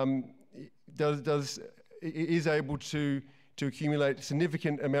is able to accumulate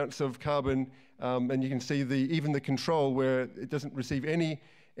significant amounts of carbon, and you can see even the control where it doesn't receive any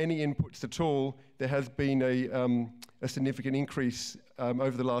inputs at all. There has been a significant increase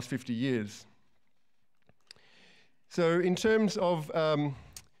over the last 50 years. So in terms of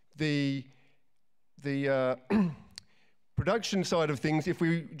the production side of things, if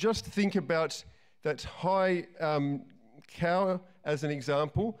we just think about that high cow as an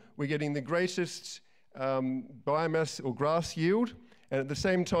example, we're getting the greatest biomass or grass yield, and at the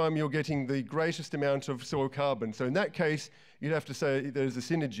same time you're getting the greatest amount of soil carbon. So in that case, you'd have to say there's a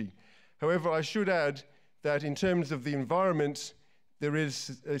synergy. However, I should add that in terms of the environment, there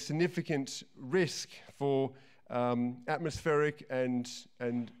is a significant risk for atmospheric and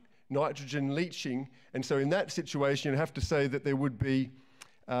nitrogen leaching. And so in that situation, you have to say that there would be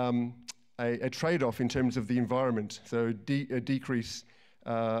a trade-off in terms of the environment, so a decrease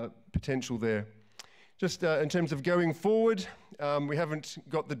potential there. Just in terms of going forward, we haven't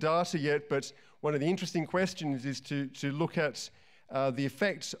got the data yet, but one of the interesting questions is to look at the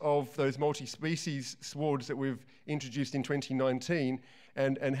effects of those multi-species swards that we've introduced in 2019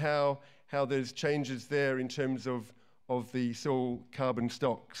 and how there's changes there in terms of the soil carbon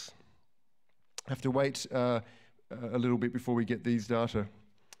stocks. I have to wait a little bit before we get these data.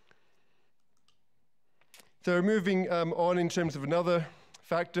 So moving on in terms of another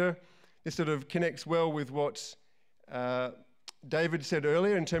factor, this sort of connects well with what David said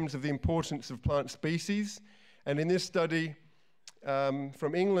earlier in terms of the importance of plant species. And in this study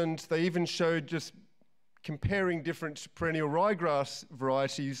from England, they even showed, just comparing different perennial ryegrass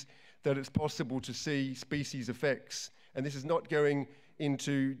varieties, that it's possible to see species effects. And this is not going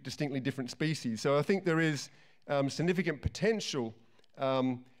into distinctly different species. So I think there is significant potential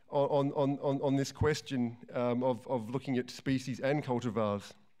on this question of looking at species and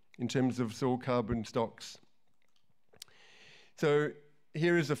cultivars in terms of soil carbon stocks. So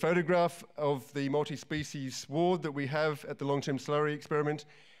here is a photograph of the multi-species sward that we have at the long-term slurry experiment.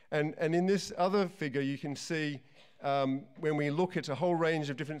 And in this other figure, you can see when we look at a whole range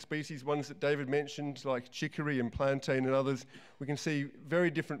of different species, ones that David mentioned, like chicory and plantain and others, we can see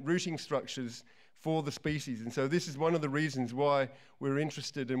very different rooting structures for the species. And so this is one of the reasons why we're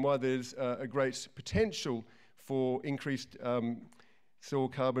interested and why there's a great potential for increased soil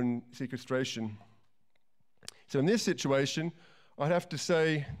carbon sequestration. So in this situation, I'd have to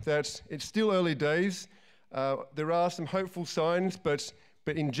say that it's still early days. There are some hopeful signs, but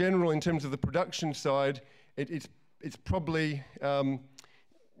in general, in terms of the production side, it's probably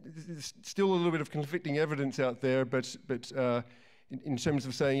still a little bit of conflicting evidence out there, but in terms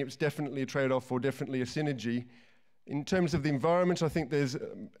of saying it's definitely a trade-off or definitely a synergy. In terms of the environment, I think there's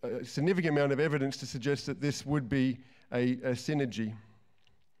a significant amount of evidence to suggest that this would be a synergy.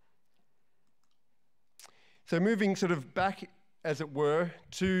 So moving sort of back, as it were,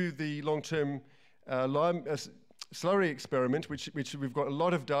 to the long-term slurry experiment, which we've got a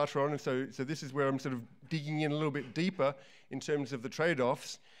lot of data on, and so this is where I'm sort of digging in a little bit deeper in terms of the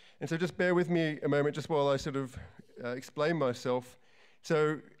trade-offs. And so just bear with me a moment just while I sort of explain myself.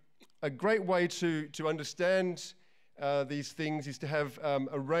 So a great way to understand these things is to have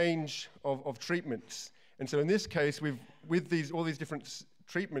a range of treatments. And so in this case, with all these different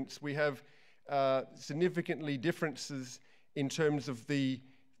treatments, we have significantly differences in terms of the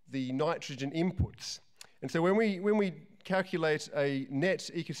nitrogen inputs. And so when we calculate a net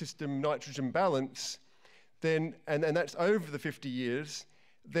ecosystem nitrogen balance, then and that's over the 50 years,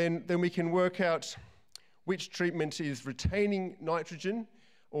 then we can work out which treatment is retaining nitrogen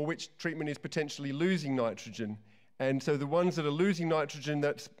or which treatment is potentially losing nitrogen. And so the ones that are losing nitrogen,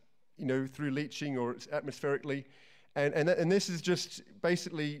 that's through leaching or it's atmospherically, and this is just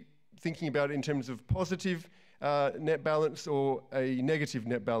basically thinking about it in terms of positive net balance or a negative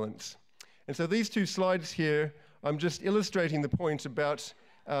net balance. And so these two slides here, I'm just illustrating the point about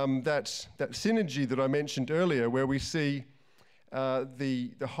that synergy that I mentioned earlier, where we see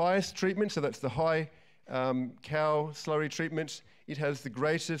the highest treatment, so that's the high cow slurry treatment. It has the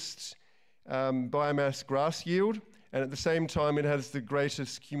greatest biomass grass yield, and at the same time it has the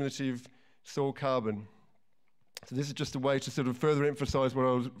greatest cumulative soil carbon. So this is just a way to sort of further emphasize what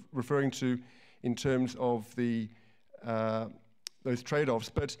I was referring to in terms of those trade-offs.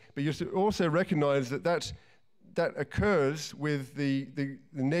 But you should also recognize that occurs with the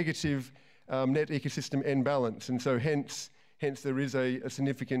negative net ecosystem N balance, and so hence there is a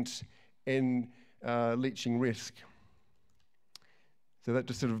significant N leaching risk. So that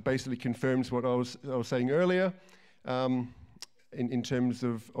just sort of basically confirms what I was saying earlier in terms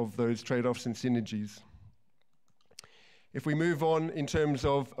of those trade-offs and synergies. If we move on in terms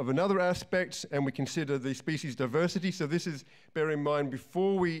of another aspect and we consider the species diversity, so this is, bear in mind,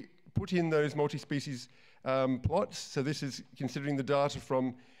 before we put in those multi-species plots, so this is considering the data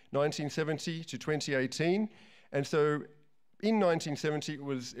from 1970 to 2018, and so in 1970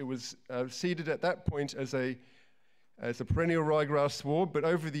 it was seeded at that point as a perennial ryegrass sward, but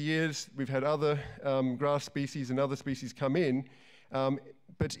over the years we've had other grass species and other species come in,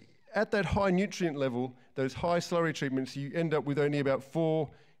 but at that high nutrient level, those high slurry treatments, you end up with only about 4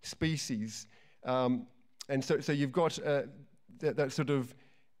 species. And so you've got that sort of,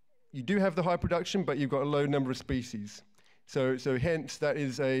 you do have the high production, but you've got a low number of species. So hence that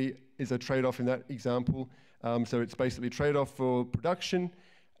is a trade-off in that example. So it's basically a trade-off for production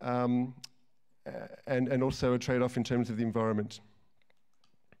and also a trade-off in terms of the environment.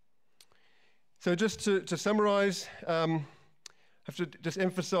 So just to summarize, I have to just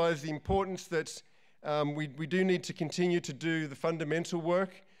emphasize the importance that we do need to continue to do the fundamental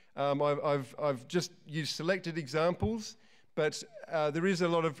work. I've just used selected examples, but there's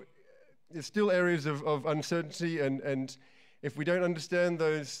still areas of uncertainty, and if we don't understand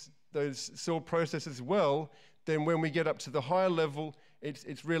those soil processes well, then when we get up to the higher level,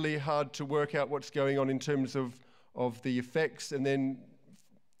 it's really hard to work out what's going on in terms of the effects, and then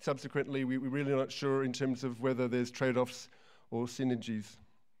subsequently we're really not sure in terms of whether there's trade-offs or synergies.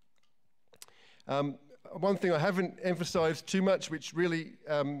 One thing I haven't emphasized too much, which really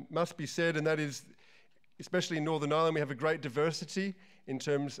must be said, and that is, especially in Northern Ireland, we have a great diversity in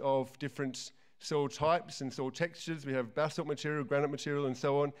terms of different soil types and soil textures. We have basalt material, granite material, and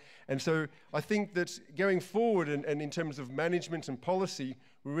so on. And so I think that going forward, and in terms of management and policy,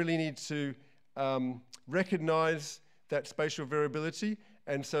 we really need to recognize that spatial variability.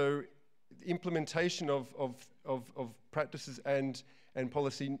 And so the implementation of practices and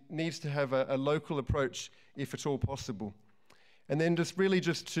policy needs to have a local approach, if at all possible. And then just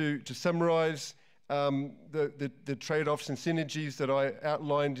to summarize the trade-offs and synergies that I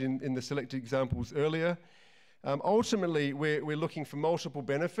outlined in the selected examples earlier. Ultimately, we're looking for multiple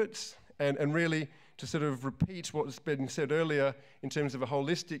benefits, and really to sort of repeat what's been said earlier in terms of a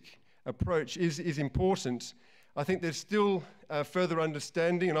holistic approach is important. I think there's still further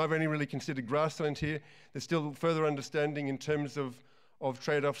understanding, and I've only really considered grassland here. There's still further understanding in terms of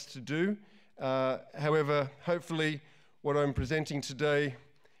trade-offs to do. However, hopefully what I'm presenting today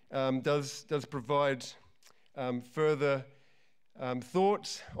does provide further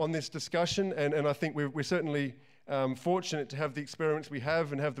thought on this discussion, and I think we're certainly fortunate to have the experiments we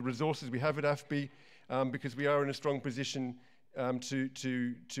have and have the resources we have at AFBI, because we are in a strong position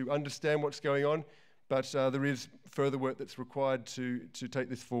to understand what's going on, but there is further work that's required to take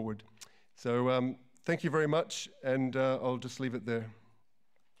this forward. So thank you very much, and I'll just leave it there.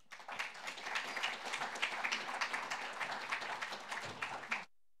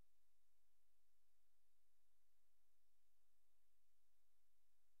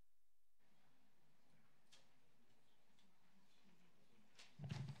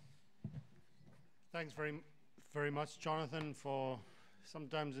 Thanks very much, Jonathan, for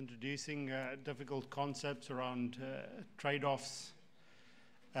sometimes introducing difficult concepts around trade-offs,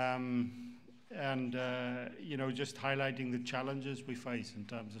 and just highlighting the challenges we face in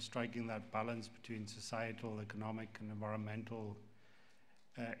terms of striking that balance between societal, economic, and environmental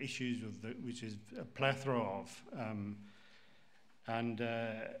issues, which is a plethora of. And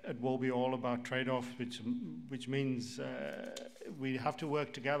it will be all about trade-offs, which means we have to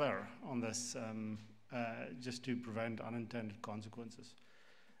work together on this just to prevent unintended consequences.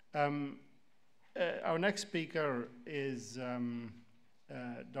 Our next speaker is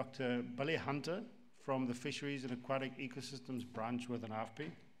Dr. Billy Hunter from the Fisheries and Aquatic Ecosystems branch within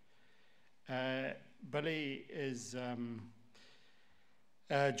AFBI. Billy is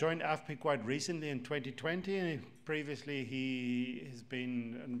joined AFBI quite recently in 2020. Previously, he has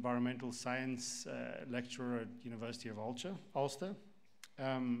been an environmental science lecturer at University of Ulster,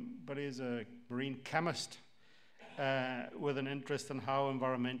 but he is a marine chemist with an interest in how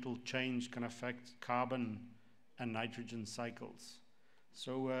environmental change can affect carbon and nitrogen cycles.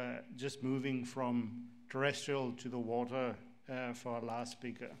 So just moving from terrestrial to the water for our last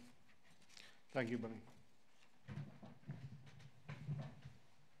speaker. Thank you, Billy.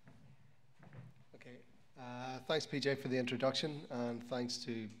 Thanks, PJ, for the introduction, and thanks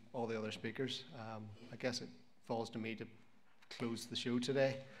to all the other speakers. I guess it falls to me to close the show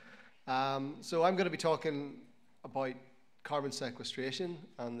today. So I'm going to be talking about carbon sequestration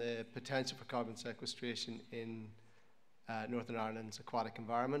and the potential for carbon sequestration in Northern Ireland's aquatic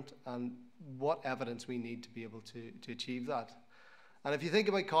environment, and what evidence we need to be able to achieve that. And if you think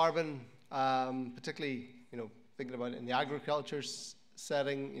about carbon, particularly, thinking about it in the agriculture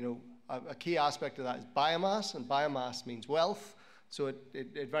setting, a key aspect of that is biomass, and biomass means wealth. So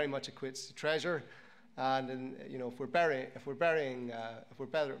it very much equates to treasure. And if we're burying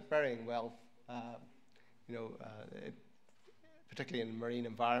wealth, particularly in marine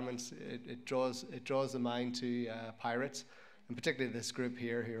environments, it draws the mind to pirates, and particularly this group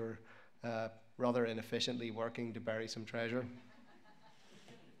here who are rather inefficiently working to bury some treasure.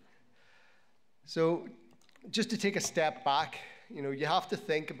 So just to take a step back, you have to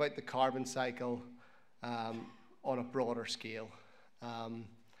think about the carbon cycle on a broader scale.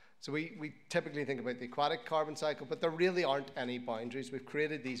 So we typically think about the aquatic carbon cycle, but there really aren't any boundaries. We've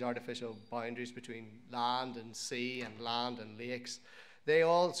created these artificial boundaries between land and sea and land and lakes. They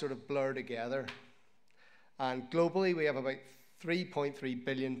all sort of blur together. And globally, we have about 3.3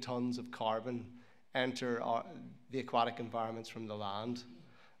 billion tons of carbon enter the aquatic environments from the land.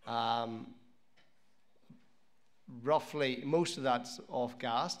 Roughly, most of that's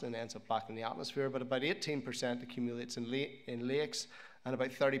off-gassed and ends up back in the atmosphere, but about 18% accumulates in lakes, and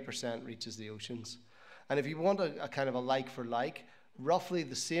about 30% reaches the oceans. And if you want a kind of a like for like, roughly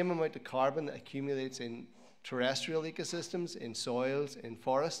the same amount of carbon that accumulates in terrestrial ecosystems, in soils, in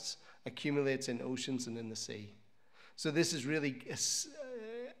forests, accumulates in oceans and in the sea. So this is really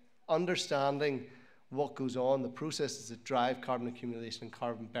understanding what goes on, the processes that drive carbon accumulation and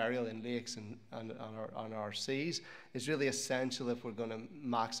carbon burial in lakes and on our seas is really essential if we're going to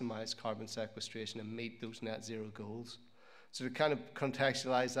maximize carbon sequestration and meet those net zero goals. So to kind of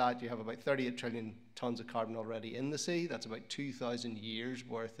contextualize that, you have about 38 trillion tons of carbon already in the sea. That's about 2,000 years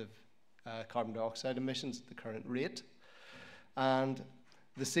worth of carbon dioxide emissions at the current rate. And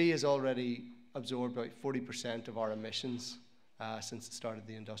the sea has already absorbed about 40% of our emissions since the start of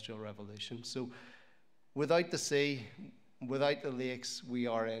the Industrial Revolution. So without the sea, without the lakes, we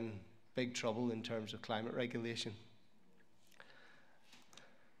are in big trouble in terms of climate regulation.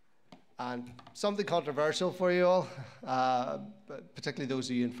 And something controversial for you all, particularly those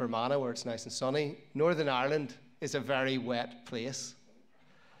of you in Fermanagh where it's nice and sunny. Northern Ireland is a very wet place.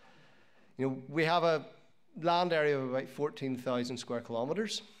 You know, we have a land area of about 14,000 square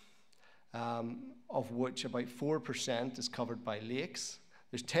kilometres, of which about 4% is covered by lakes.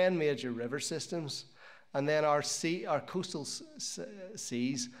 There's 10 major river systems, and then our coastal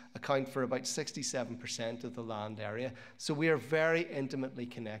seas account for about 67% of the land area. So we are very intimately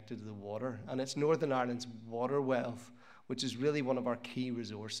connected to the water, and it's Northern Ireland's water wealth, which is really one of our key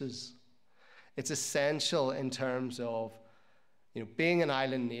resources. It's essential in terms of, you know, being an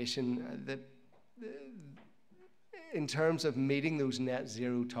island nation, that in terms of meeting those net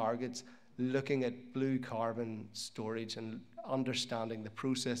zero targets, looking at blue carbon storage and understanding the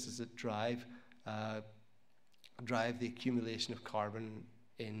processes that drive the accumulation of carbon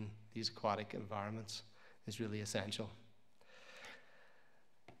in these aquatic environments is really essential.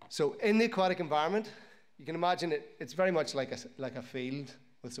 So in the aquatic environment, you can imagine it's very much like a field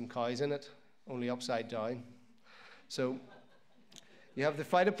with some cows in it, only upside down. So you have the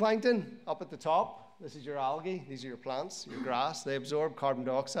phytoplankton up at the top. This is your algae, these are your plants, your grass. They absorb carbon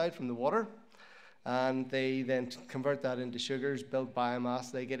dioxide from the water, and they then convert that into sugars, build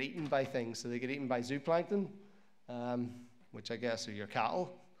biomass. They get eaten by things. So they get eaten by zooplankton, which I guess are your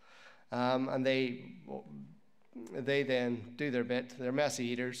cattle. And they then do their bit. They're messy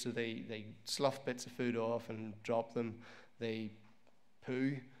eaters, so they slough bits of food off and drop them. They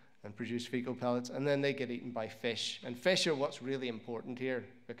poo and produce fecal pellets, and then they get eaten by fish. And fish are what's really important here,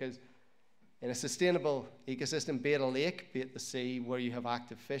 because in a sustainable ecosystem, be it a lake, be it the sea, where you have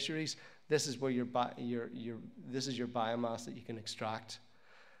active fisheries, this is where this is your biomass that you can extract.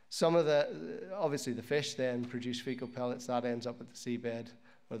 Some of obviously the fish then produce fecal pellets that ends up at the seabed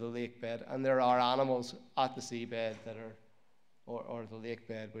or the lake bed, and there are animals at the seabed that are, or the lake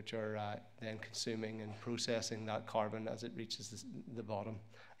bed, which are then consuming and processing that carbon as it reaches the bottom.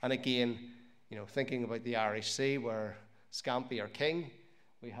 And again, you know, thinking about the Irish Sea, where scampi are king,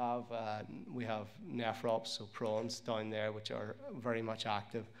 we have nephrops, so prawns down there, which are very much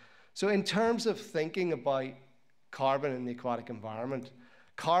active. So in terms of thinking about carbon in the aquatic environment,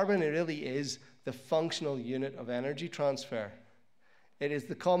 carbon really is the functional unit of energy transfer. It is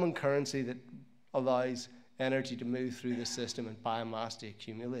the common currency that allows energy to move through the system and biomass to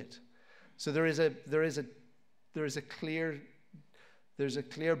accumulate. So there's a clear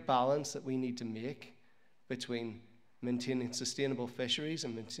balance that we need to make between maintaining sustainable fisheries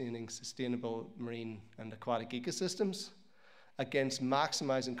and maintaining sustainable marine and aquatic ecosystems against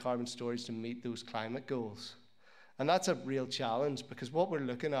maximizing carbon storage to meet those climate goals. And that's a real challenge, because what we're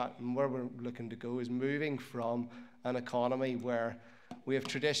looking at and where we're looking to go is moving from an economy where we have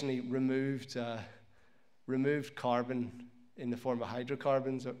traditionally removed carbon in the form of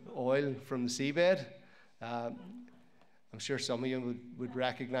hydrocarbons, or oil, from the seabed. I'm sure some of you would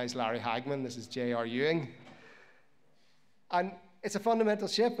recognize Larry Hagman. This is J.R. Ewing. And it's a fundamental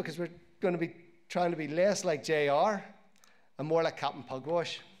shift, because we're going to be trying to be less like J.R. and more like Captain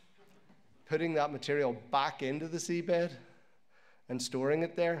Pugwash, putting that material back into the seabed and storing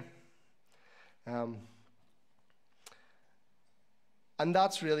it there. And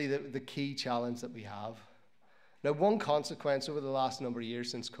that's really the key challenge that we have. Now, one consequence over the last number of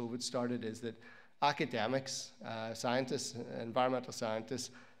years since COVID started is that academics, scientists, environmental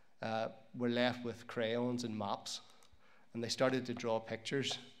scientists, were left with crayons and maps, and they started to draw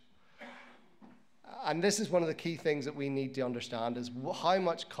pictures. And this is one of the key things that we need to understand, is how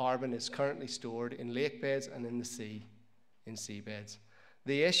much carbon is currently stored in lake beds and in the sea, in seabeds.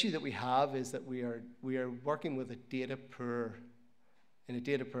 The issue that we have is that we are working with in a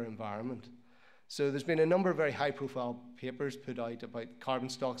data poor environment. So there's been a number of very high profile papers put out about carbon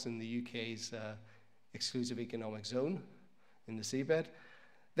stocks in the UK's exclusive economic zone in the seabed.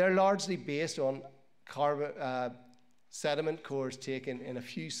 They're largely based on sediment cores taken in a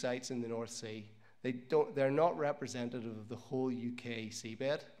few sites in the North Sea. They're not representative of the whole UK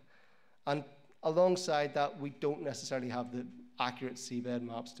seabed. And alongside that, we don't necessarily have the accurate seabed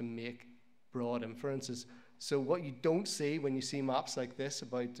maps to make broad inferences. So what you don't see when you see maps like this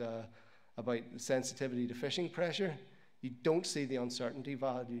about sensitivity to fishing pressure, you don't see the uncertainty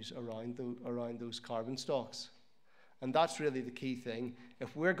values around those carbon stocks. And that's really the key thing.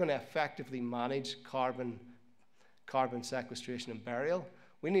 If we're going to effectively manage carbon sequestration and burial,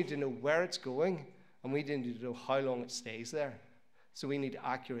 we need to know where it's going, and we need to know how long it stays there. So we need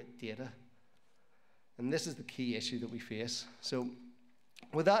accurate data. And this is the key issue that we face. So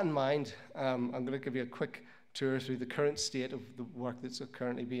with that in mind, I'm going to give you a quick tour through the current state of the work that's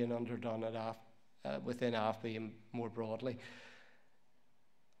currently being underdone at within AFBI and more broadly.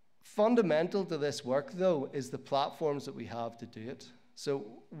 Fundamental to this work, though, is the platforms that we have to do it. So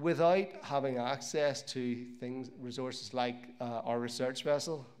without having access to resources like our research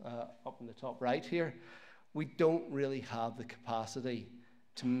vessel up in the top right here, we don't really have the capacity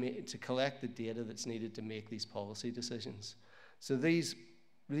to collect the data that's needed to make these policy decisions. So these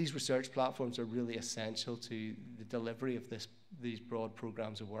research platforms are really essential to the delivery of these broad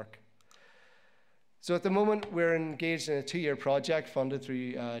programs of work. So at the moment, we're engaged in a 2-year project funded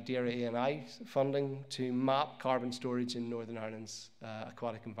through DAERA A&I funding to map carbon storage in Northern Ireland's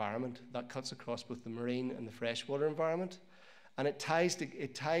aquatic environment. That cuts across both the marine and the freshwater environment. And it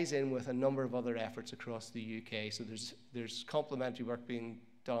ties in with a number of other efforts across the UK. So there's complementary work being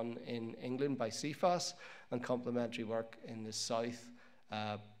done in England by CFAS, and complementary work in the south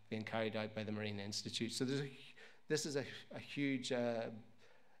being carried out by the Marine Institute. So this is a huge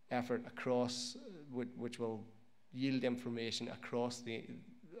effort across, which will yield information across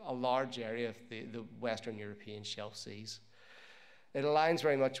a large area of the Western European shelf seas. It aligns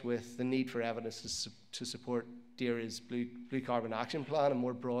very much with the need for evidence to support DAERA's Blue Carbon Action Plan, and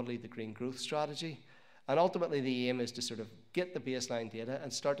more broadly the Green Growth Strategy. And ultimately the aim is to sort of get the baseline data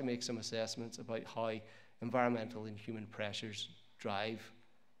and start to make some assessments about how environmental and human pressures drive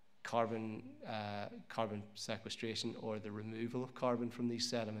carbon sequestration or the removal of carbon from these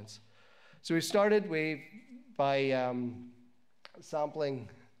sediments. So we started by sampling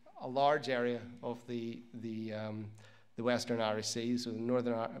a large area of the Western Irish Sea, so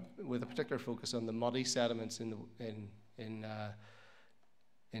with a particular focus on the muddy sediments in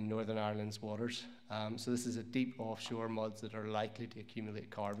Northern Ireland's waters. So this is a deep offshore muds that are likely to accumulate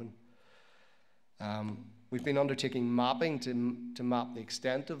carbon. We've been undertaking mapping to map the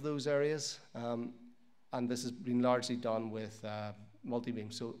extent of those areas, and this has been largely done with multi-beam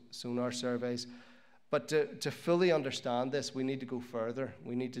sonar surveys. But to fully understand this, we need to go further.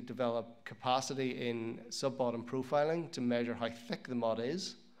 We need to develop capacity in sub-bottom profiling to measure how thick the mud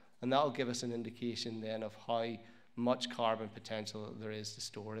is, and that will give us an indication then of how much carbon potential there is to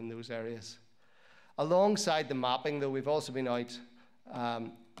store in those areas. Alongside the mapping, though, we've also been out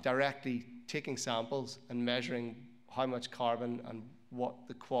directly taking samples and measuring how much carbon and what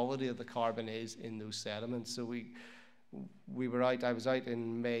the quality of the carbon is in those sediments. So I was out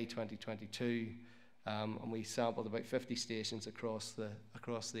in May 2022, and we sampled about 50 stations across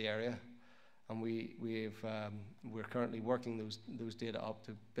the area, and we're currently working those data up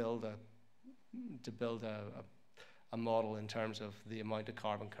to build a model in terms of the amount of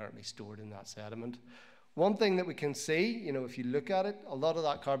carbon currently stored in that sediment. One thing that we can see, if you look at it, a lot of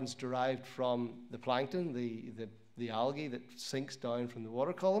that carbon is derived from the plankton, the algae that sinks down from the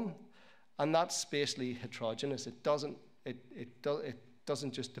water column, and that's spatially heterogeneous. It doesn't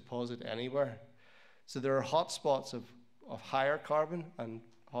just deposit anywhere. So there are hotspots of higher carbon and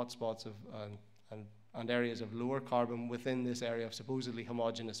hotspots and areas of lower carbon within this area of supposedly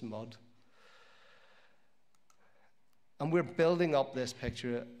homogeneous mud. And we're building up this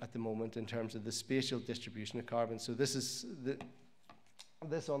picture at the moment in terms of the spatial distribution of carbon. So this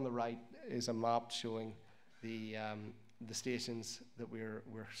on the right is a map showing the stations that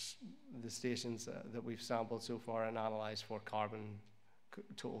we've sampled so far and analysed for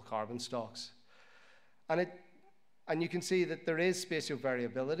total carbon stocks. And you can see that there is spatial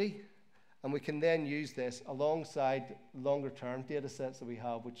variability, And we can then use this alongside longer-term data sets that we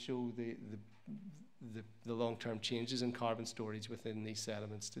have, which show the long-term changes in carbon storage within these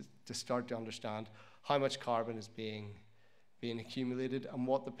sediments to start to understand how much carbon is being accumulated and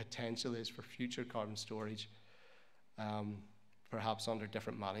what the potential is for future carbon storage, perhaps under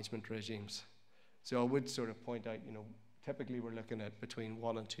different management regimes. So I would sort of point out, you know, typically we're looking at between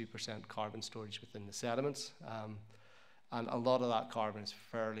 1% and 2% carbon storage within the sediments. And a lot of that carbon is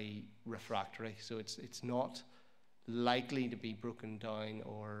fairly refractory, so it's not likely to be broken down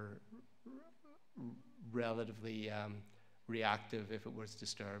or relatively reactive if it was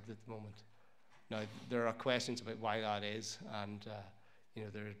disturbed at the moment. Now, there are questions about why that is, and you know,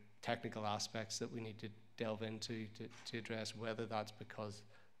 there are technical aspects that we need to delve into to address whether that's because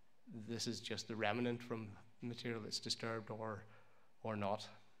this is just the remnant from material that's disturbed or not.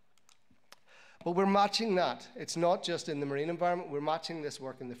 But we're matching that. It's not just in the marine environment. We're matching this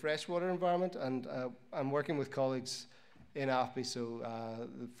work in the freshwater environment, and I'm working with colleagues in AFBI, so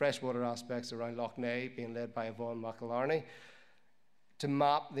the freshwater aspects around Lough Neagh being led by Yvonne McElarney, to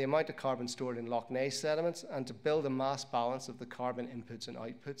map the amount of carbon stored in Lough Neagh sediments and to build a mass balance of the carbon inputs and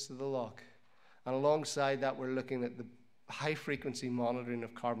outputs to the loch. And alongside that, we're looking at the high-frequency monitoring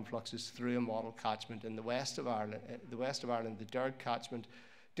of carbon fluxes through a model catchment in the west of Ireland, the Derg catchment,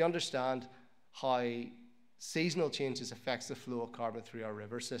 to understand how seasonal changes affects the flow of carbon through our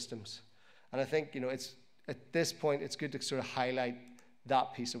river systems. And I think, you know, it's at this point it's good to sort of highlight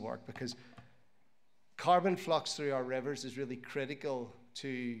that piece of work, because carbon flux through our rivers is really critical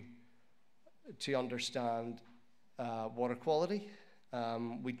to understand water quality.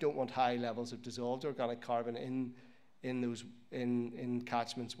 We don't want high levels of dissolved organic carbon in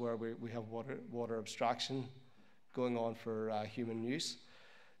catchments where we have water abstraction going on for human use.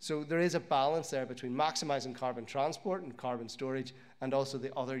 So there is a balance there between maximizing carbon transport and carbon storage, and also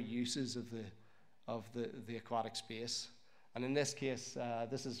the other uses of the aquatic space. And in this case,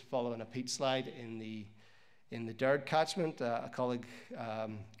 this is following a peat slide in the Derg catchment. A colleague,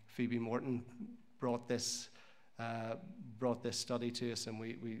 Phoebe Morton, brought this study to us, and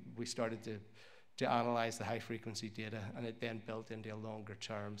we started to analyze the high frequency data, and it then built into a longer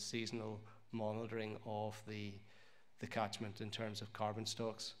term seasonal monitoring of the catchment in terms of carbon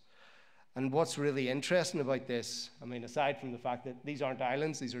stocks. And what's really interesting about this, I mean, aside from the fact that these aren't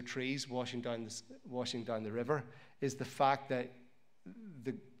islands, these are trees washing down the river, is the fact that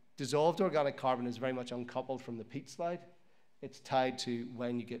the dissolved organic carbon is very much uncoupled from the peat slide. It's tied to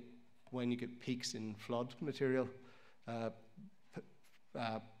when you get peaks in flood material,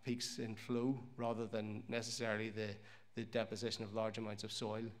 peaks in flow, rather than necessarily the deposition of large amounts of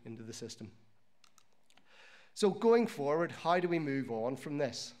soil into the system. So going forward, how do we move on from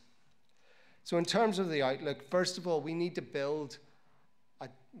this? So in terms of the outlook, first of all, we need to build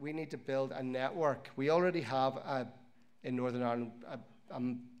a network. We already have in Northern Ireland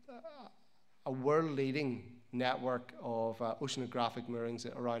a world-leading network of oceanographic moorings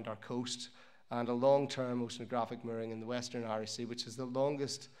around our coast, and a long-term oceanographic mooring in the Western Irish Sea, which is the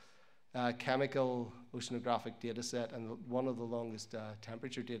longest chemical oceanographic data set and one of the longest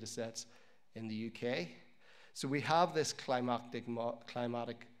temperature data sets in the UK. So we have this climatic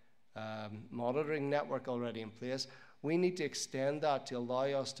monitoring network already in place. We need to extend that to allow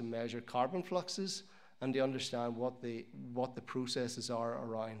us to measure carbon fluxes and to understand what the processes are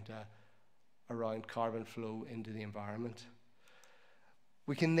around carbon flow into the environment.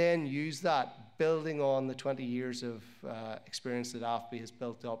 We can then use that, building on the 20 years of experience that AFBI has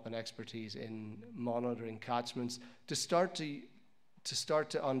built up and expertise in monitoring catchments, to start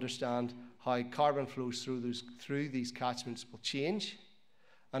to understand how carbon flows through these catchments will change,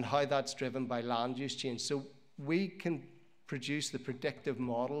 and how that's driven by land use change. So we can produce the predictive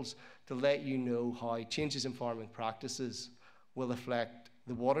models to let you know how changes in farming practices will affect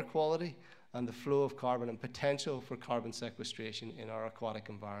the water quality and the flow of carbon and potential for carbon sequestration in our aquatic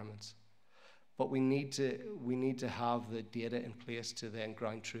environments. But we need to have the data in place to then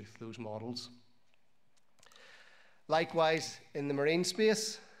ground truth those models. Likewise, in the marine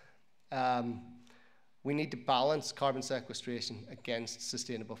space, we need to balance carbon sequestration against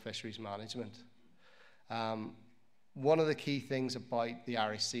sustainable fisheries management. One of the key things about the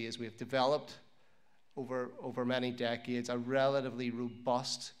Irish Sea is we've developed over many decades a relatively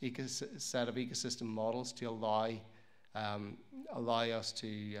robust set of ecosystem models to allow us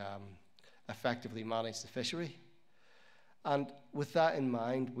to effectively manage the fishery. And with that in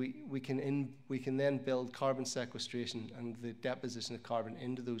mind, we can then build carbon sequestration and the deposition of carbon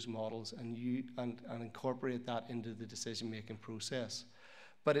into those models and incorporate that into the decision-making process.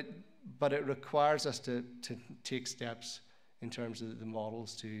 But it requires us to take steps in terms of the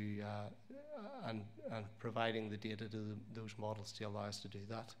models to and providing the data to those models to allow us to do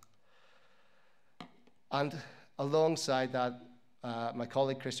that. And alongside that, my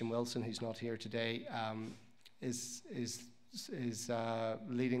colleague Christian Wilson, who's not here today, is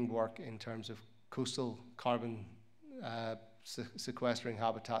leading work in terms of coastal carbon sequestering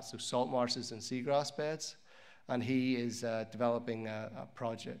habitats, so salt marshes and seagrass beds. And he is developing a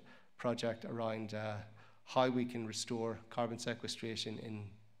project around how we can restore carbon sequestration in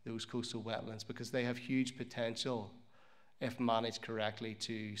those coastal wetlands, because they have huge potential if managed correctly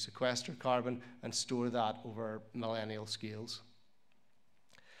to sequester carbon and store that over millennial scales.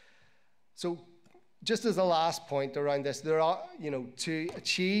 So just as a last point around this, there are, to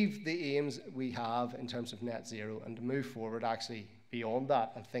achieve the aims we have in terms of net zero and to move forward actually beyond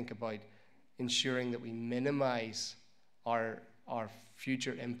that and think about ensuring that we minimize our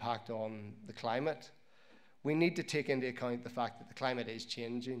future impact on the climate, we need to take into account the fact that the climate is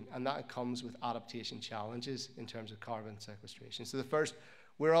changing, and that comes with adaptation challenges in terms of carbon sequestration. So the first,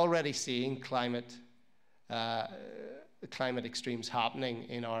 we're already seeing climate extremes happening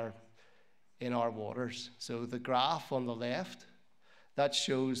in our waters. So the graph on the left, that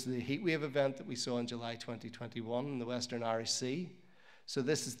shows the heatwave event that we saw in July 2021 in the Western Irish Sea. So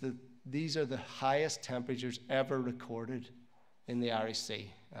these are the highest temperatures ever recorded in the Irish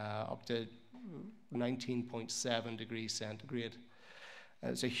Sea, up to 19.7 degrees centigrade.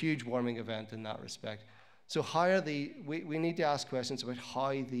 It's a huge warming event in that respect. So how are we need to ask questions about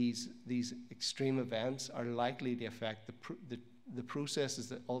how these extreme events are likely to affect the processes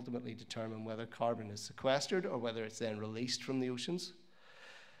that ultimately determine whether carbon is sequestered or whether it's then released from the oceans,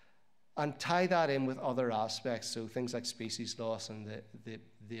 and tie that in with other aspects, so things like species loss and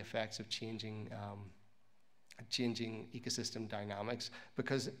the effects of changing ecosystem dynamics,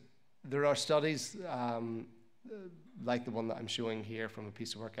 because there are studies like the one that I'm showing here from a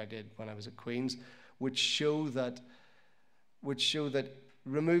piece of work I did when I was at Queen's, which show that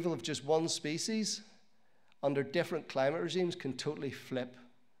removal of just one species under different climate regimes can totally flip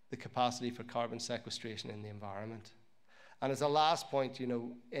the capacity for carbon sequestration in the environment. And as a last point,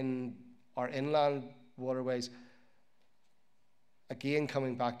 in our inland waterways, again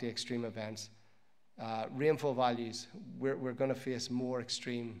coming back to extreme events, rainfall values, we're going to face more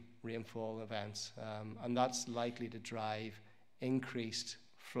extreme rainfall events, and that's likely to drive increased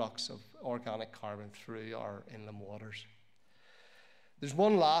flux of organic carbon through our inland waters. There's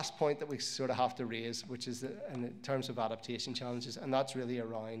one last point that we sort of have to raise, which is in terms of adaptation challenges, and that's really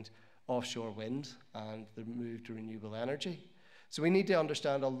around offshore wind and the move to renewable energy. So we need to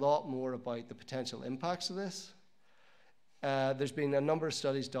understand a lot more about the potential impacts of this. There's been a number of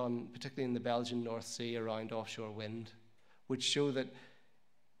studies done, particularly in the Belgian North Sea, around offshore wind, which show that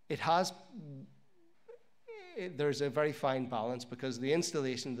there's a very fine balance, because the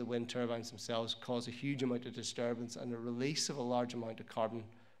installation of the wind turbines themselves cause a huge amount of disturbance and a release of a large amount of carbon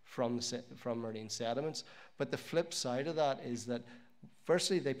from marine sediments. But the flip side of that is that,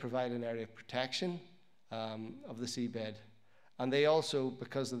 firstly, they provide an area of protection of the seabed, and they also,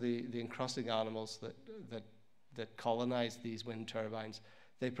 because of the encrusting animals that colonize these wind turbines,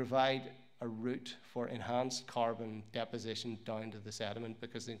 they provide a route for enhanced carbon deposition down to the sediment,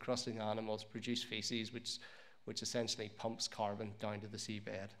 because the encrusting animals produce feces which essentially pumps carbon down to the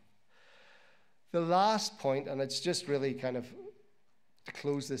seabed. The last point, and it's just really kind of to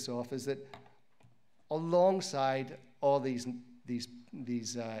close this off, is that alongside all these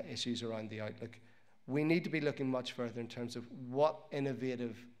issues around the outlook, we need to be looking much further in terms of what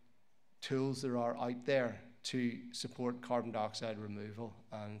innovative tools there are out there to support carbon dioxide removal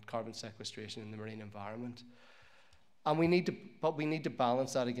and carbon sequestration in the marine environment. And we need to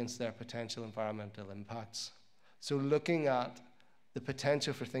balance that against their potential environmental impacts. So looking at the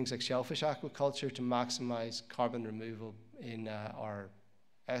potential for things like shellfish aquaculture to maximize carbon removal in our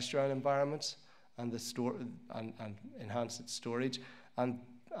estuarine environments and enhance its storage, and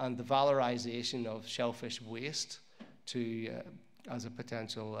the valorization of shellfish waste as a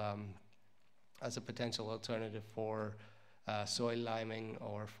potential alternative for soil liming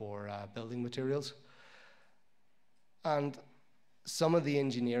or for building materials. And some of the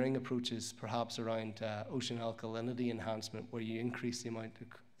engineering approaches, perhaps around ocean alkalinity enhancement, where you increase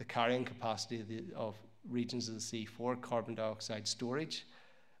the carrying capacity of regions of the sea for carbon dioxide storage,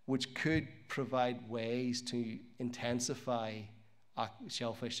 which could provide ways to intensify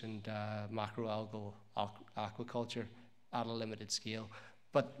shellfish and macroalgal aquaculture at a limited scale.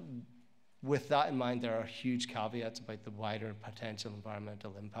 But with that in mind, there are huge caveats about the wider potential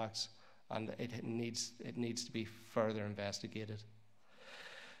environmental impacts, and it needs to be further investigated.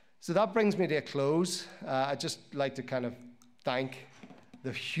 So that brings me to a close. I'd just like to kind of thank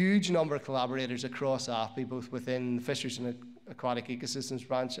the huge number of collaborators across AFBI, both within the Fisheries and Aquatic Ecosystems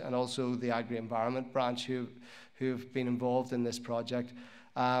branch and also the Agri-Environment branch who have been involved in this project.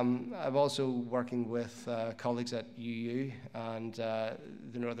 I'm also working with colleagues at UU and the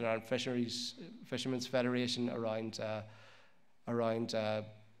Northern Ireland Fishermen's Federation around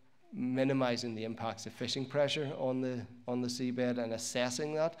minimising the impacts of fishing pressure on the seabed and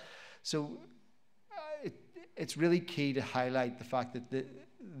assessing that. So it's really key to highlight the fact that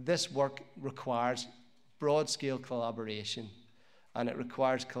this work requires broad-scale collaboration, and it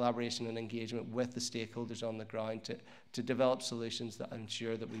requires collaboration and engagement with the stakeholders on the ground to develop solutions that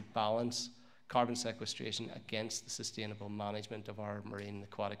ensure that we balance carbon sequestration against the sustainable management of our marine and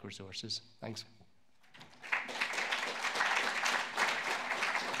aquatic resources. Thanks.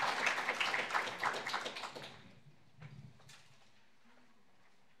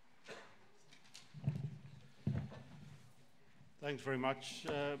 Thanks very much,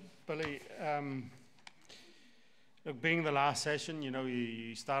 Billy. Look, being the last session,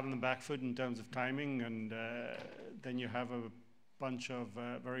 you start on the back foot in terms of timing, and then you have a bunch of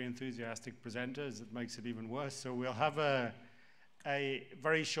very enthusiastic presenters. It makes it even worse. So we'll have a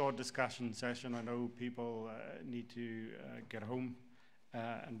very short discussion session. I know people need to get home,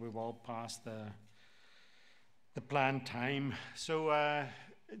 and we've all passed the planned time. So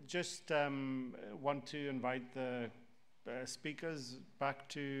just want to invite the speakers back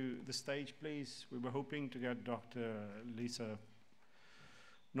to the stage, please. We were hoping to get Dr. Lisa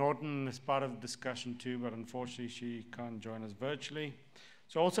Norton as part of the discussion too, but unfortunately she can't join us virtually.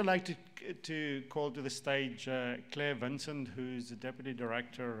 So I'd also like to call to the stage Claire Vincent, who's the Deputy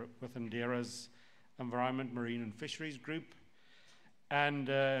Director with Indera's Environment, Marine and Fisheries Group, and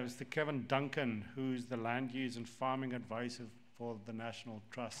Mr. Kevin Duncan, who's the Land Use and Farming Advisor for the National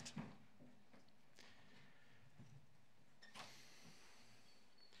Trust.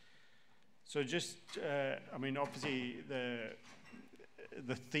 So just, obviously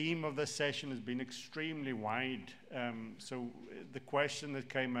the theme of this session has been extremely wide. So the question that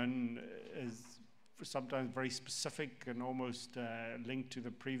came in is sometimes very specific and almost linked to the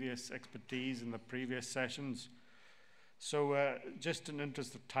previous expertise in the previous sessions. So just in the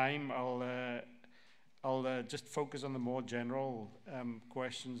interest of time, I'll just focus on the more general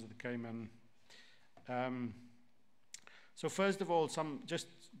questions that came in. So first of all, just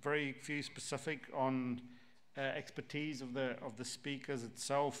very few specific on expertise of the speakers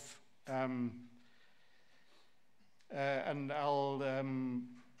itself, and I'll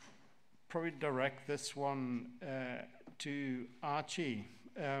probably direct this one to Archie.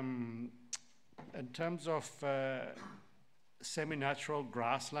 In terms of semi-natural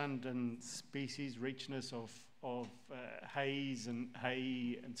grassland and species richness of hays and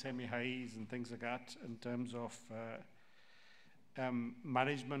hay and semi-hays and things like that, in terms of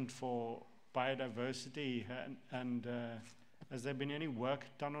management for biodiversity, and has there been any work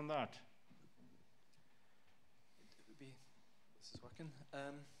done on that? This is working.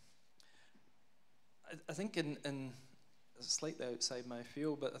 I think in slightly outside my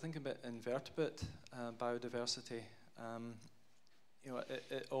field, but I think about invertebrate biodiversity.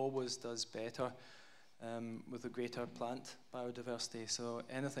 It always does better with a greater plant biodiversity. So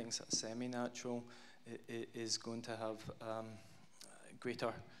anything that's semi-natural is going to have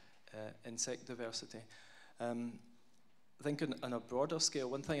greater insect diversity. I think on a broader scale,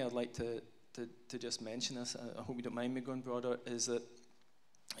 one thing I'd like to just mention is, I hope you don't mind me going broader, is that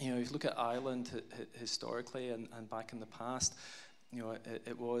if you look at Ireland historically and back in the past,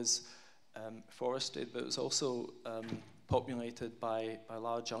 it was forested, but it was also populated by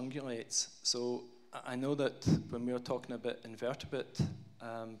large ungulates. So I know that when we were talking about invertebrate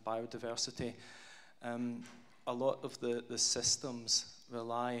biodiversity, a lot of the systems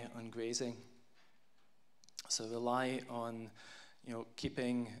rely on grazing. So rely on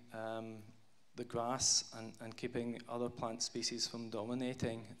keeping the grass and keeping other plant species from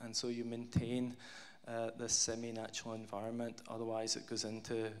dominating, and so you maintain this semi-natural environment. Otherwise, it goes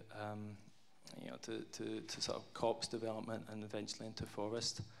into to sort of copse development and eventually into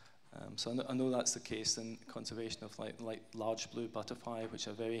forest. So I know that's the case in conservation of like large blue butterfly, which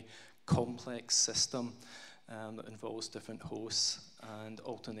are a very complex system that involves different hosts and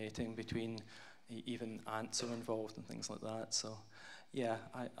alternating between, even ants are involved and things like that. So yeah,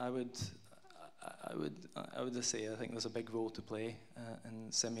 I would just say I think there's a big role to play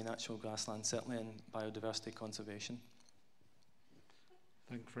in semi-natural grassland, certainly in biodiversity conservation.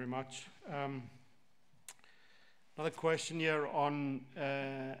 Thank you very much. Another question here on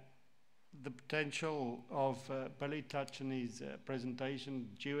the potential of Billy touched in his presentation,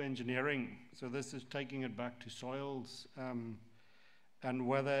 geoengineering. So this is taking it back to soils and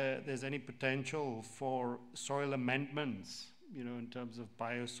whether there's any potential for soil amendments, you know, in terms of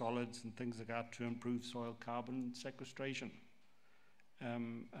biosolids and things like that to improve soil carbon sequestration,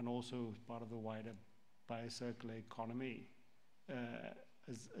 and also as part of the wider biocircular economy.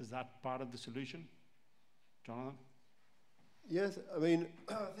 Is that part of the solution? Jonathan? Yes, I mean,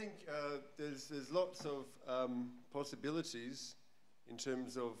 I think there's lots of possibilities in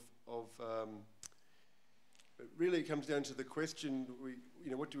terms of but really it comes down to the question,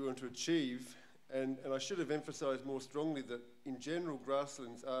 what do we want to achieve? And I should have emphasized more strongly that in general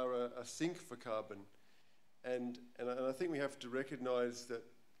grasslands are a sink for carbon. And I think we have to recognize that,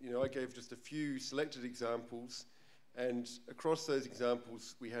 I gave just a few selected examples, and across those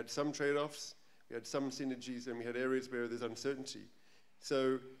examples we had some trade-offs, we had some synergies, and we had areas where there's uncertainty.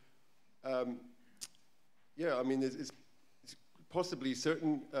 So, yeah, I mean, there's possibly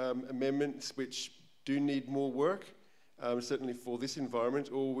certain amendments which do need more work, certainly for this environment,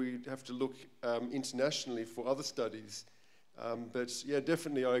 or we have to look internationally for other studies. But yeah,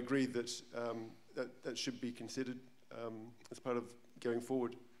 definitely I agree that that should be considered as part of going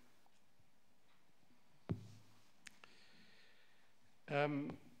forward.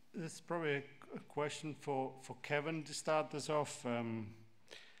 This is probably a question for Kevin to start this off.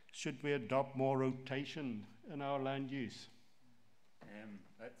 Should we adopt more rotation in our land use?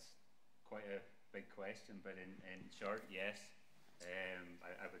 That's quite a big question, but in short, yes,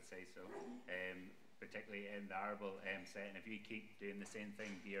 I would say so. Particularly in the arable setting, if you keep doing the same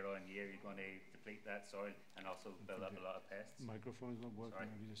thing year on year, you're going to deplete that soil and also build up a lot of pests. Microphone's not working.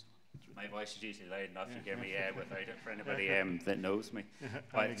 Maybe just my voice is usually loud enough to hear me without it for anybody that knows me.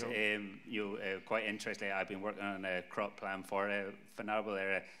 But quite interestingly, I've been working on a crop plan for an arable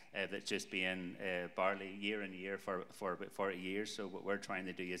area that's just been barley year on year for about 40 years. So what we're trying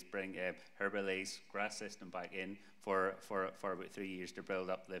to do is bring herbalaise grass system back in for about 3 years to build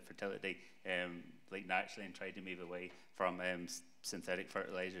up the fertility like naturally, and try to move away from synthetic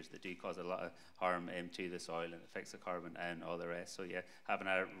fertilizers that do cause a lot of harm to the soil and affects the carbon and all the rest. So yeah, having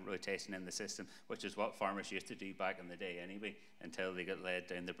a rotation in the system, which is what farmers used to do back in the day anyway, until they got led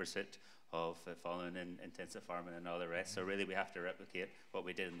down the pursuit of following in intensive farming and all the rest. So really we have to replicate what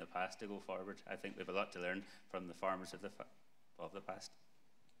we did in the past to go forward. I think we have a lot to learn from the farmers of the past.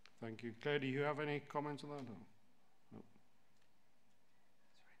 Thank you. Claire, do you have any comments on that? No.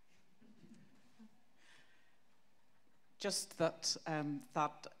 Just that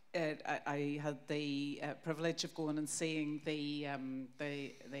I had the privilege of going and seeing the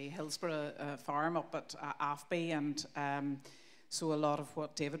Hillsborough farm up at AFBI, and so a lot of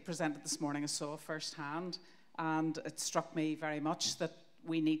what David presented this morning I saw firsthand, and it struck me very much that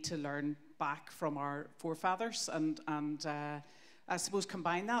we need to learn back from our forefathers, and I suppose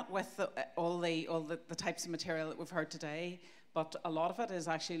combine that with all the types of material that we've heard today. But a lot of it is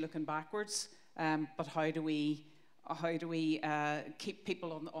actually looking backwards. But how do we keep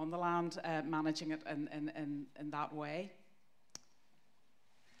people on the land managing it in that way?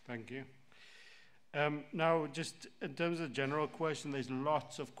 Thank you. Now, just in terms of the general question, there's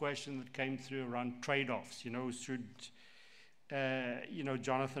lots of questions that came through around trade-offs.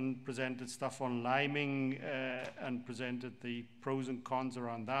 Jonathan presented stuff on liming and presented the pros and cons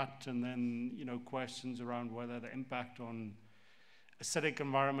around that, and then, questions around whether the impact on acidic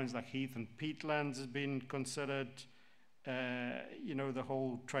environments like heath and peatlands has been considered. The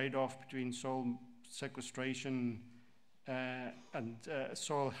whole trade-off between soil sequestration and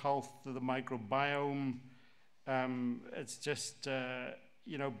soil health to the microbiome. It's just,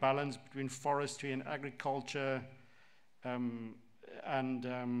 balance between forestry and agriculture, even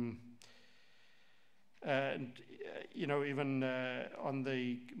on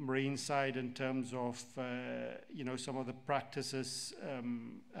the marine side in terms of, some of the practices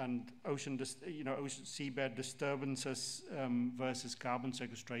and ocean seabed disturbances versus carbon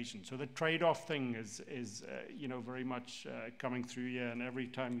sequestration. So the trade-off thing is very much coming through here, and every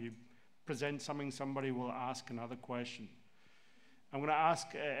time you present something, somebody will ask another question. I'm going to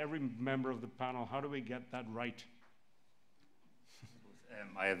ask every member of the panel, how do we get that right?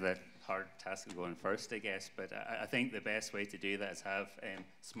 I have the hard task of going first, I guess, but I think the best way to do that is have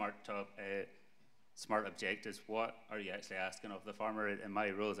smart objectives. What are you actually asking of the farmer? In my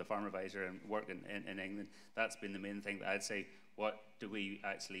role as a farm advisor and working in England, that's been the main thing that I'd say. What do we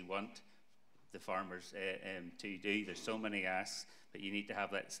actually want the farmers to do? There's so many asks, but you need to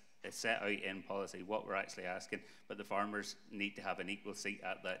have that set out in policy what we're actually asking, but the farmers need to have an equal seat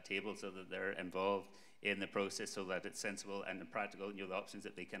at that table so that they're involved in the process, so that it's sensible and practical, the options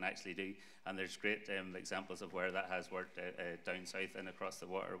that they can actually do. And there's great examples of where that has worked down south and across the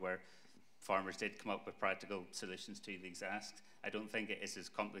water, where farmers did come up with practical solutions to these asks. I don't think it is as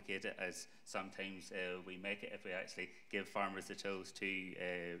complicated as sometimes we make it if we actually give farmers the tools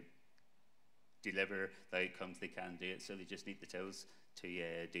to deliver the outcomes they can do it. So they just need the tools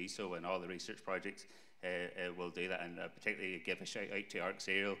to do so, and all the research projects will do that. And particularly give a shout out to ARC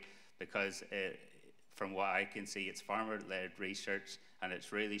Cereal, because from what I can see, it's farmer-led research, and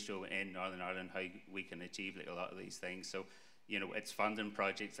it's really showing in Northern Ireland how we can achieve like a lot of these things. So, you know, it's funding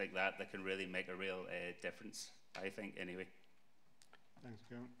projects like that that can really make a real difference, I think, anyway. Thanks,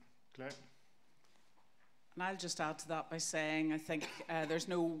 Claire. And I'll just add to that by saying I think there's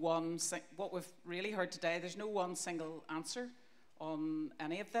no one, what we've really heard today, there's no one single answer on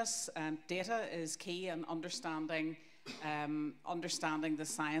any of this. Data is key, and understanding the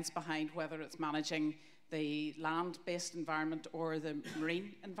science behind whether it's managing the land-based environment or the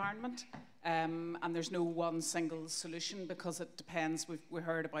marine environment. And there's no one single solution, because it depends. We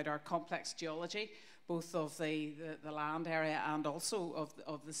heard about our complex geology, both of the land area and also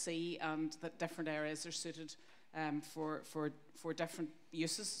of the sea, and that different areas are suited for different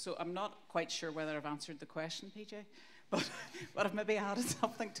uses. So I'm not quite sure whether I've answered the question, PJ, but I've maybe added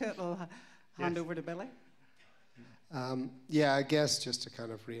something to it. I'll hand over to Billy. Yeah, I guess just to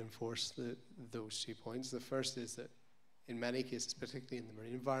kind of reinforce those 2 points. The first is that in many cases, particularly in the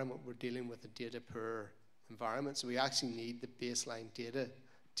marine environment, we're dealing with a data poor environment. So we actually need the baseline data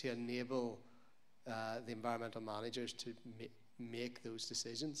to enable the environmental managers to make those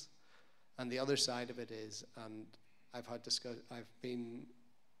decisions. And the other side of it is, and I've been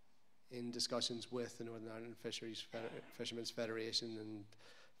in discussions with the Northern Ireland Fishermen's Federation and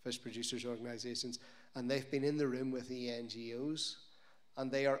fish producers organisations, and they've been in the room with the NGOs,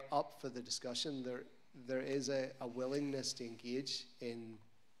 and they are up for the discussion. There is a willingness to engage in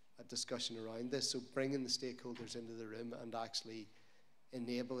a discussion around this, so bringing the stakeholders into the room and actually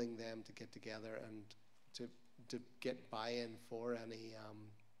enabling them to get together and to get buy-in for any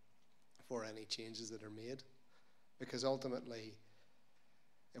changes that are made. Because ultimately,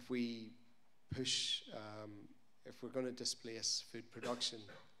 if we push, if we're going to displace food production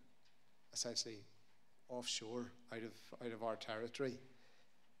essentially offshore out of our territory,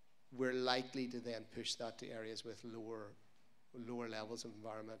 we're likely to then push that to areas with lower levels of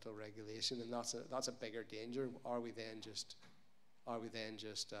environmental regulation, and that's a bigger danger. Are we then just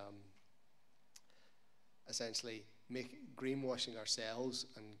essentially greenwashing ourselves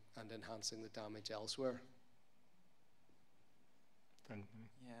and enhancing the damage elsewhere?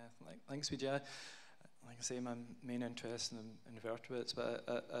 Yeah, thanks, Vijay. Like I say, my main interest in invertebrates, but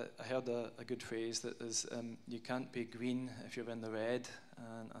I heard a good phrase that is, you can't be green if you're in the red,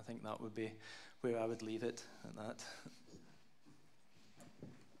 and I think that would be where I would leave it at that.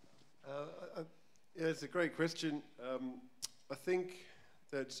 Yeah, it's a great question. I think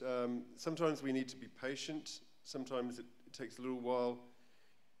that sometimes we need to be patient. Sometimes it takes a little while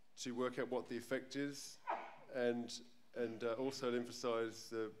to work out what the effect is, and also to emphasise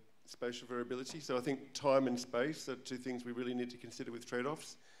the spatial variability. So I think time and space are two things we really need to consider with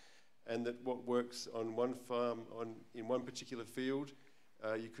trade-offs, and that what works on one farm in one particular field,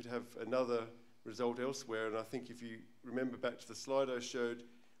 you could have another result elsewhere. And I think if you remember back to the slide I showed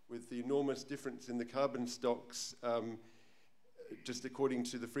with the enormous difference in the carbon stocks, just according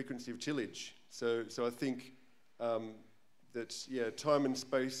to the frequency of tillage. So I think that, yeah, time and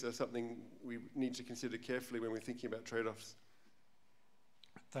space are something we need to consider carefully when we're thinking about trade-offs.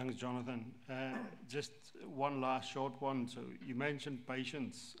 Thanks, Jonathan. Just one last short one. So you mentioned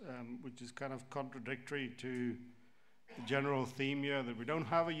patience, which is kind of contradictory to the general theme here, that we don't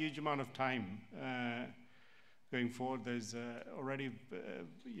have a huge amount of time going forward. There's already,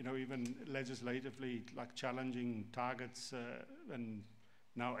 even legislatively, like challenging targets, and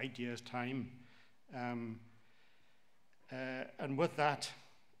now 8 years' time. And with that,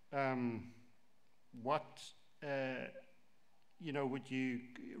 what would you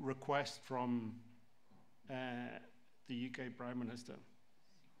request from the UK Prime Minister?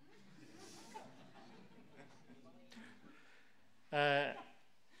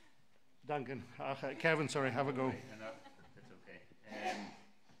 Duncan, Kevin, sorry, have a go. No, that's okay.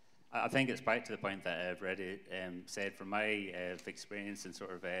 I think it's back to the point that I've already said. From my experience in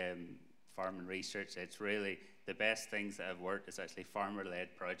sort of farming research, it's really the best things that have worked is actually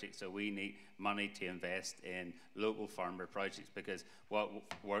farmer-led projects. So we need money to invest in local farmer projects, because what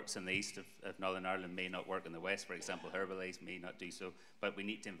works in the east of Northern Ireland may not work in the west. For example, Herbalife may not do so, but we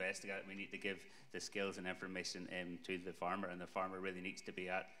need to investigate it. We need to give the skills and information to the farmer, and the farmer really needs to be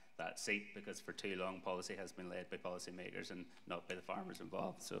at that seat, because for too long policy has been led by policymakers and not by the farmers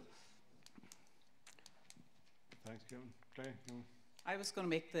involved. So, thanks, Kevin. Claire, I was going to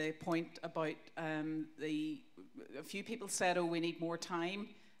make the point about a few people said, oh, we need more time.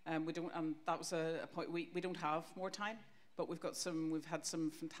 We don't, and that was a point. We don't have more time, but we've had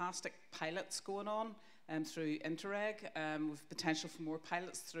some fantastic pilots going on through Interreg. With potential for more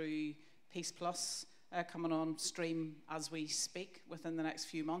pilots through Peace Plus coming on stream as we speak within the next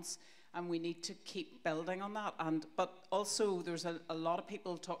few months, and we need to keep building on that. But also, there's a lot of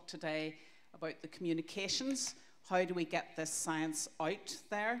people talk today about the communications. How do we get this science out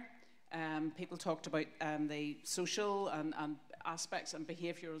there? People talked about the social and aspects and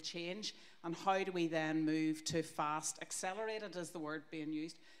behavioural change, and how do we then move to fast, accelerated is the word being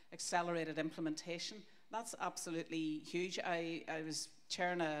used, accelerated implementation. That's absolutely huge. I was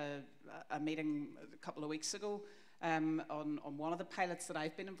chairing a meeting a couple of weeks ago on one of the pilots that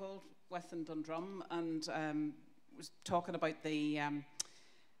I've been involved with in Dundrum, and was talking about the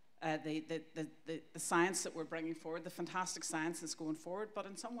science that we're bringing forward, the fantastic science that's going forward, but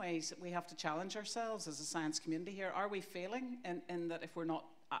in some ways we have to challenge ourselves as a science community here. Are we failing in that if we're not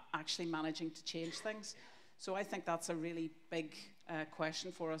actually managing to change things? So I think that's a really big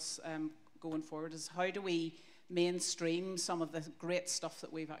question for us going forward, is how do we mainstream some of the great stuff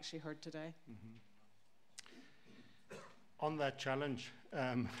that we've actually heard today? On that challenge,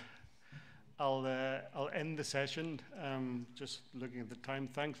 I'll end the session. Just looking at the time.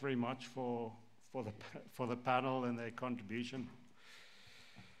 Thanks very much for the panel and their contribution.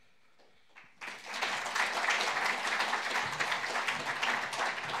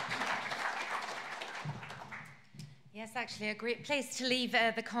 Yes, actually, a great place to leave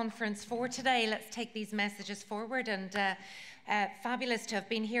the conference for today. Let's take these messages forward, and fabulous to have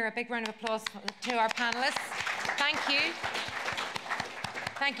been here. A big round of applause to our panellists. Thank you.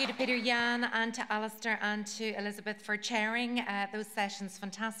 Thank you to Peter, Jan, and to Alistair and to Elizabeth for chairing those sessions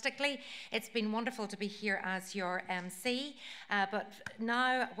fantastically. It's been wonderful to be here as your MC. But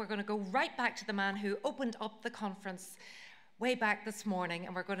now we're going to go right back to the man who opened up the conference way back this morning,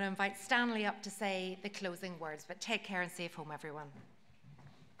 and we're going to invite Stanley up to say the closing words. But take care and safe home, everyone.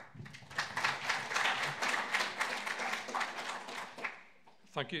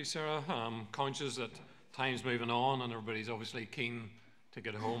 Thank you, Sarah. I'm conscious that time's moving on and everybody's obviously keen to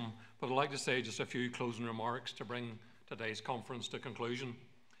get home, but I'd like to say just a few closing remarks to bring today's conference to conclusion.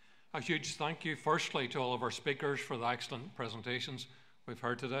 A huge thank you firstly to all of our speakers for the excellent presentations we've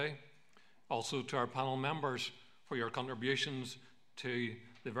heard today. Also to our panel members for your contributions to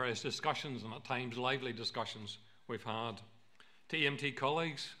the various discussions, and at times lively discussions we've had. To EMT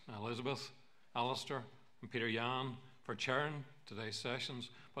colleagues, Elizabeth, Alistair and Peter Jan for chairing today's sessions,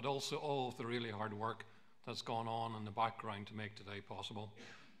 but also all of the really hard work that's gone on in the background to make today possible.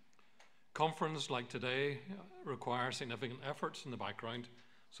 Conferences like today require significant efforts in the background,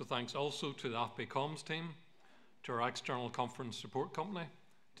 so thanks also to the AFBI comms team, to our external conference support company,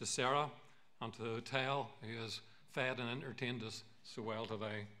 to Sarah and to the hotel who has fed and entertained us so well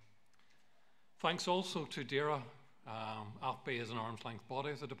today. Thanks also to DAERA. AFBI is an arm's length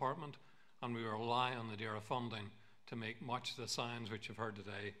body of the department, and we rely on the DAERA funding to make much of the science which you've heard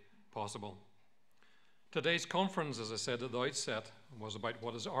today possible. Today's conference, as I said at the outset, was about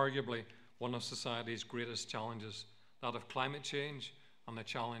what is arguably one of society's greatest challenges, that of climate change and the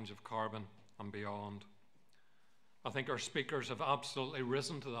challenge of carbon and beyond. I think our speakers have absolutely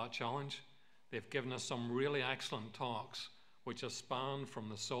risen to that challenge. They've given us some really excellent talks which have spanned from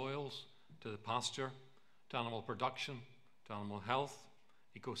the soils to the pasture, to animal production, to animal health,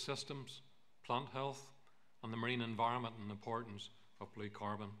 ecosystems, plant health, and the marine environment and the importance of blue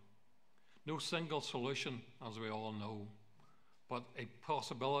carbon. No single solution, as we all know, but a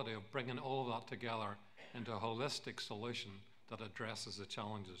possibility of bringing all of that together into a holistic solution that addresses the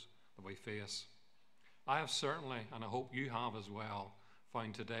challenges that we face. I have certainly, and I hope you have as well,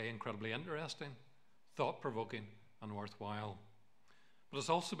 found today incredibly interesting, thought-provoking, and worthwhile. But it's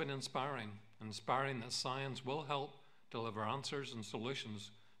also been inspiring that science will help deliver answers and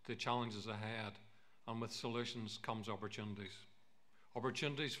solutions to challenges ahead, and with solutions comes opportunities.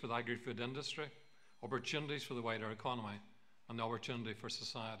 Opportunities for the agri-food industry, opportunities for the wider economy, and the opportunity for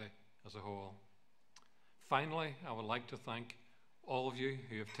society as a whole. Finally, I would like to thank all of you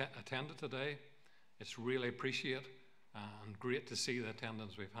who have attended today. It's really appreciated and great to see the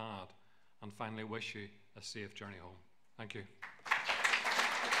attendance we've had, and finally wish you a safe journey home. Thank you.